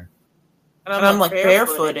 Oh, okay. And I'm like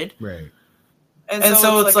barefooted. Right. And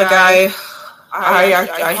so it's like I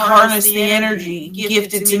harness the energy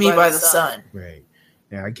gifted to me by the sun. Right.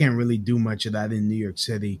 Yeah, I can't really do much of that in New York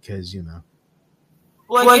City because,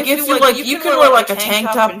 Like if you can wear like a tank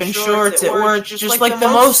top and shorts, where it's just like the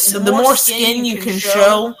more skin you can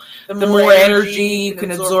show, the more energy you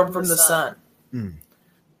can absorb from the sun.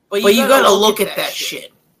 But you gotta look at that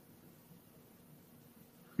shit.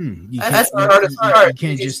 That's the hardest part. You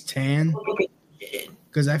can't just tan.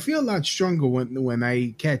 Because I feel a lot stronger when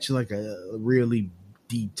I catch like a really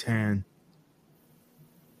deep tan.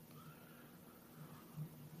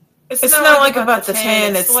 It's not like about the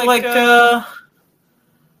tan. It's like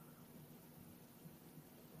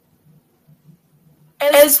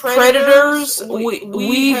as predators,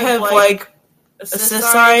 we have like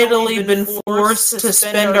societally been forced to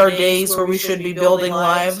spend our days where we should be building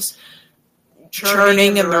lives,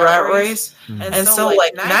 churning in the rat race. And so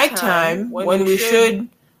like nighttime, when we should,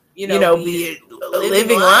 be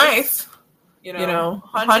living life,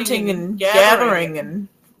 hunting and gathering and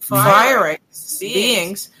firing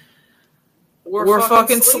beings, we're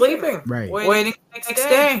fucking sleeping, right? Waiting the next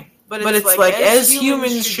day. But it's like as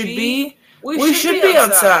humans should be. We should be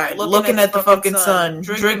outside, looking at the fucking sun,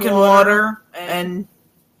 drinking water, and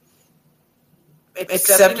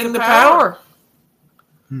accepting the power.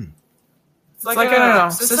 It's like, I don't know.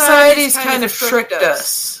 Society's kind of tricked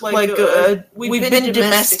us. Like, we've been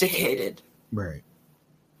domesticated. Right.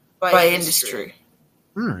 By industry.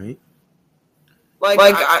 All right.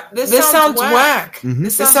 This sounds whack. Mm-hmm.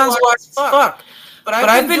 This sounds whack as fuck. But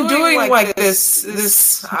I've been doing like this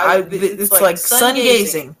it's like sun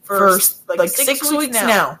gazing for like 6 weeks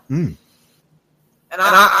now. And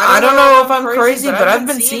I don't know if I'm crazy, but I've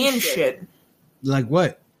been seeing shit. Like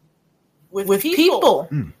what? With people.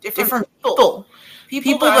 Different people.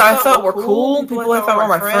 People that I thought were cool, people I thought were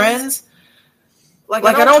my friends. Like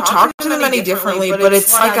I don't talk to them any differently, but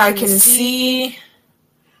it's like I can see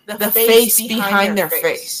the face behind their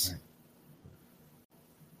face.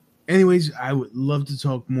 Anyways, I would love to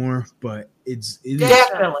talk more, but it is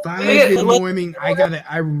 5 in the morning.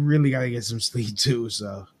 I really gotta get some sleep too.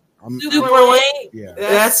 So I'm super late. Yeah,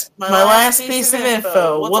 that's my last piece of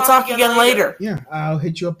info. We'll talk again later. Yeah, I'll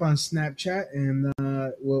hit you up on Snapchat and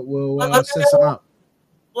we'll set some up.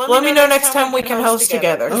 Let me know next time we can host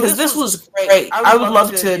together because this was great. I would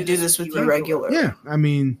love to do this with you regularly. Yeah, I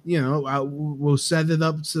mean, we'll set it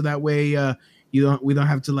up so that way we don't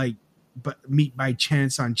have to like. But meet by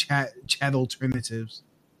chance on chat alternatives.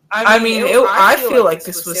 I mean, I feel like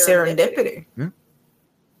this was serendipity. Yeah.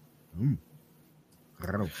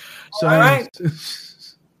 I don't know. So, all right.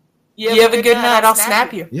 You have a good night. I'll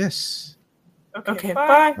snap you. Yes. Okay.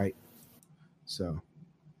 Bye. Right. So,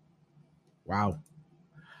 wow.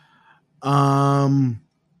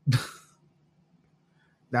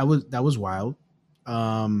 That was wild.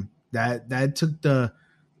 That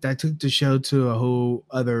took the show to a whole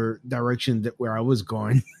other direction where I was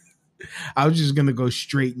going. I was just gonna go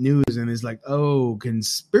straight news, and it's like, oh,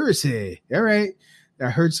 conspiracy. All right, I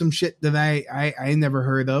heard some shit that I never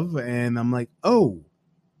heard of, and I'm like, oh,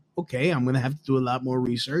 okay, I'm gonna have to do a lot more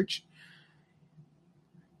research.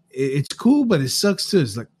 It's cool, but it sucks too.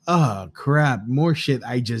 It's like, oh crap, more shit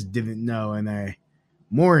I just didn't know, and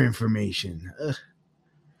more information. Ugh.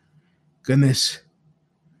 Goodness.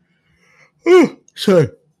 So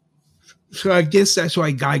I guess that's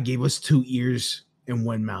why God gave us 2 ears and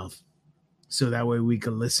 1 mouth. So that way we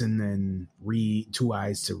could listen and read, 2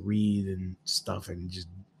 eyes to read and stuff and just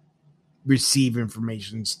receive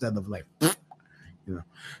information instead of like,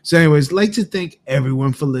 So anyways, like to thank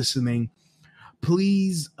everyone for listening.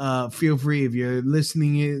 Please feel free if you're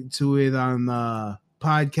listening to it on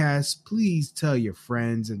podcast, please tell your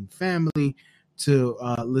friends and family to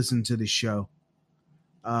listen to the show.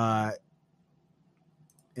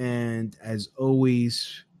 And as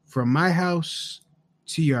always, from my house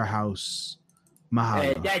to your house,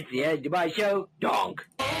 mahalo. That's the end of my show. Donk.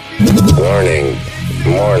 Warning.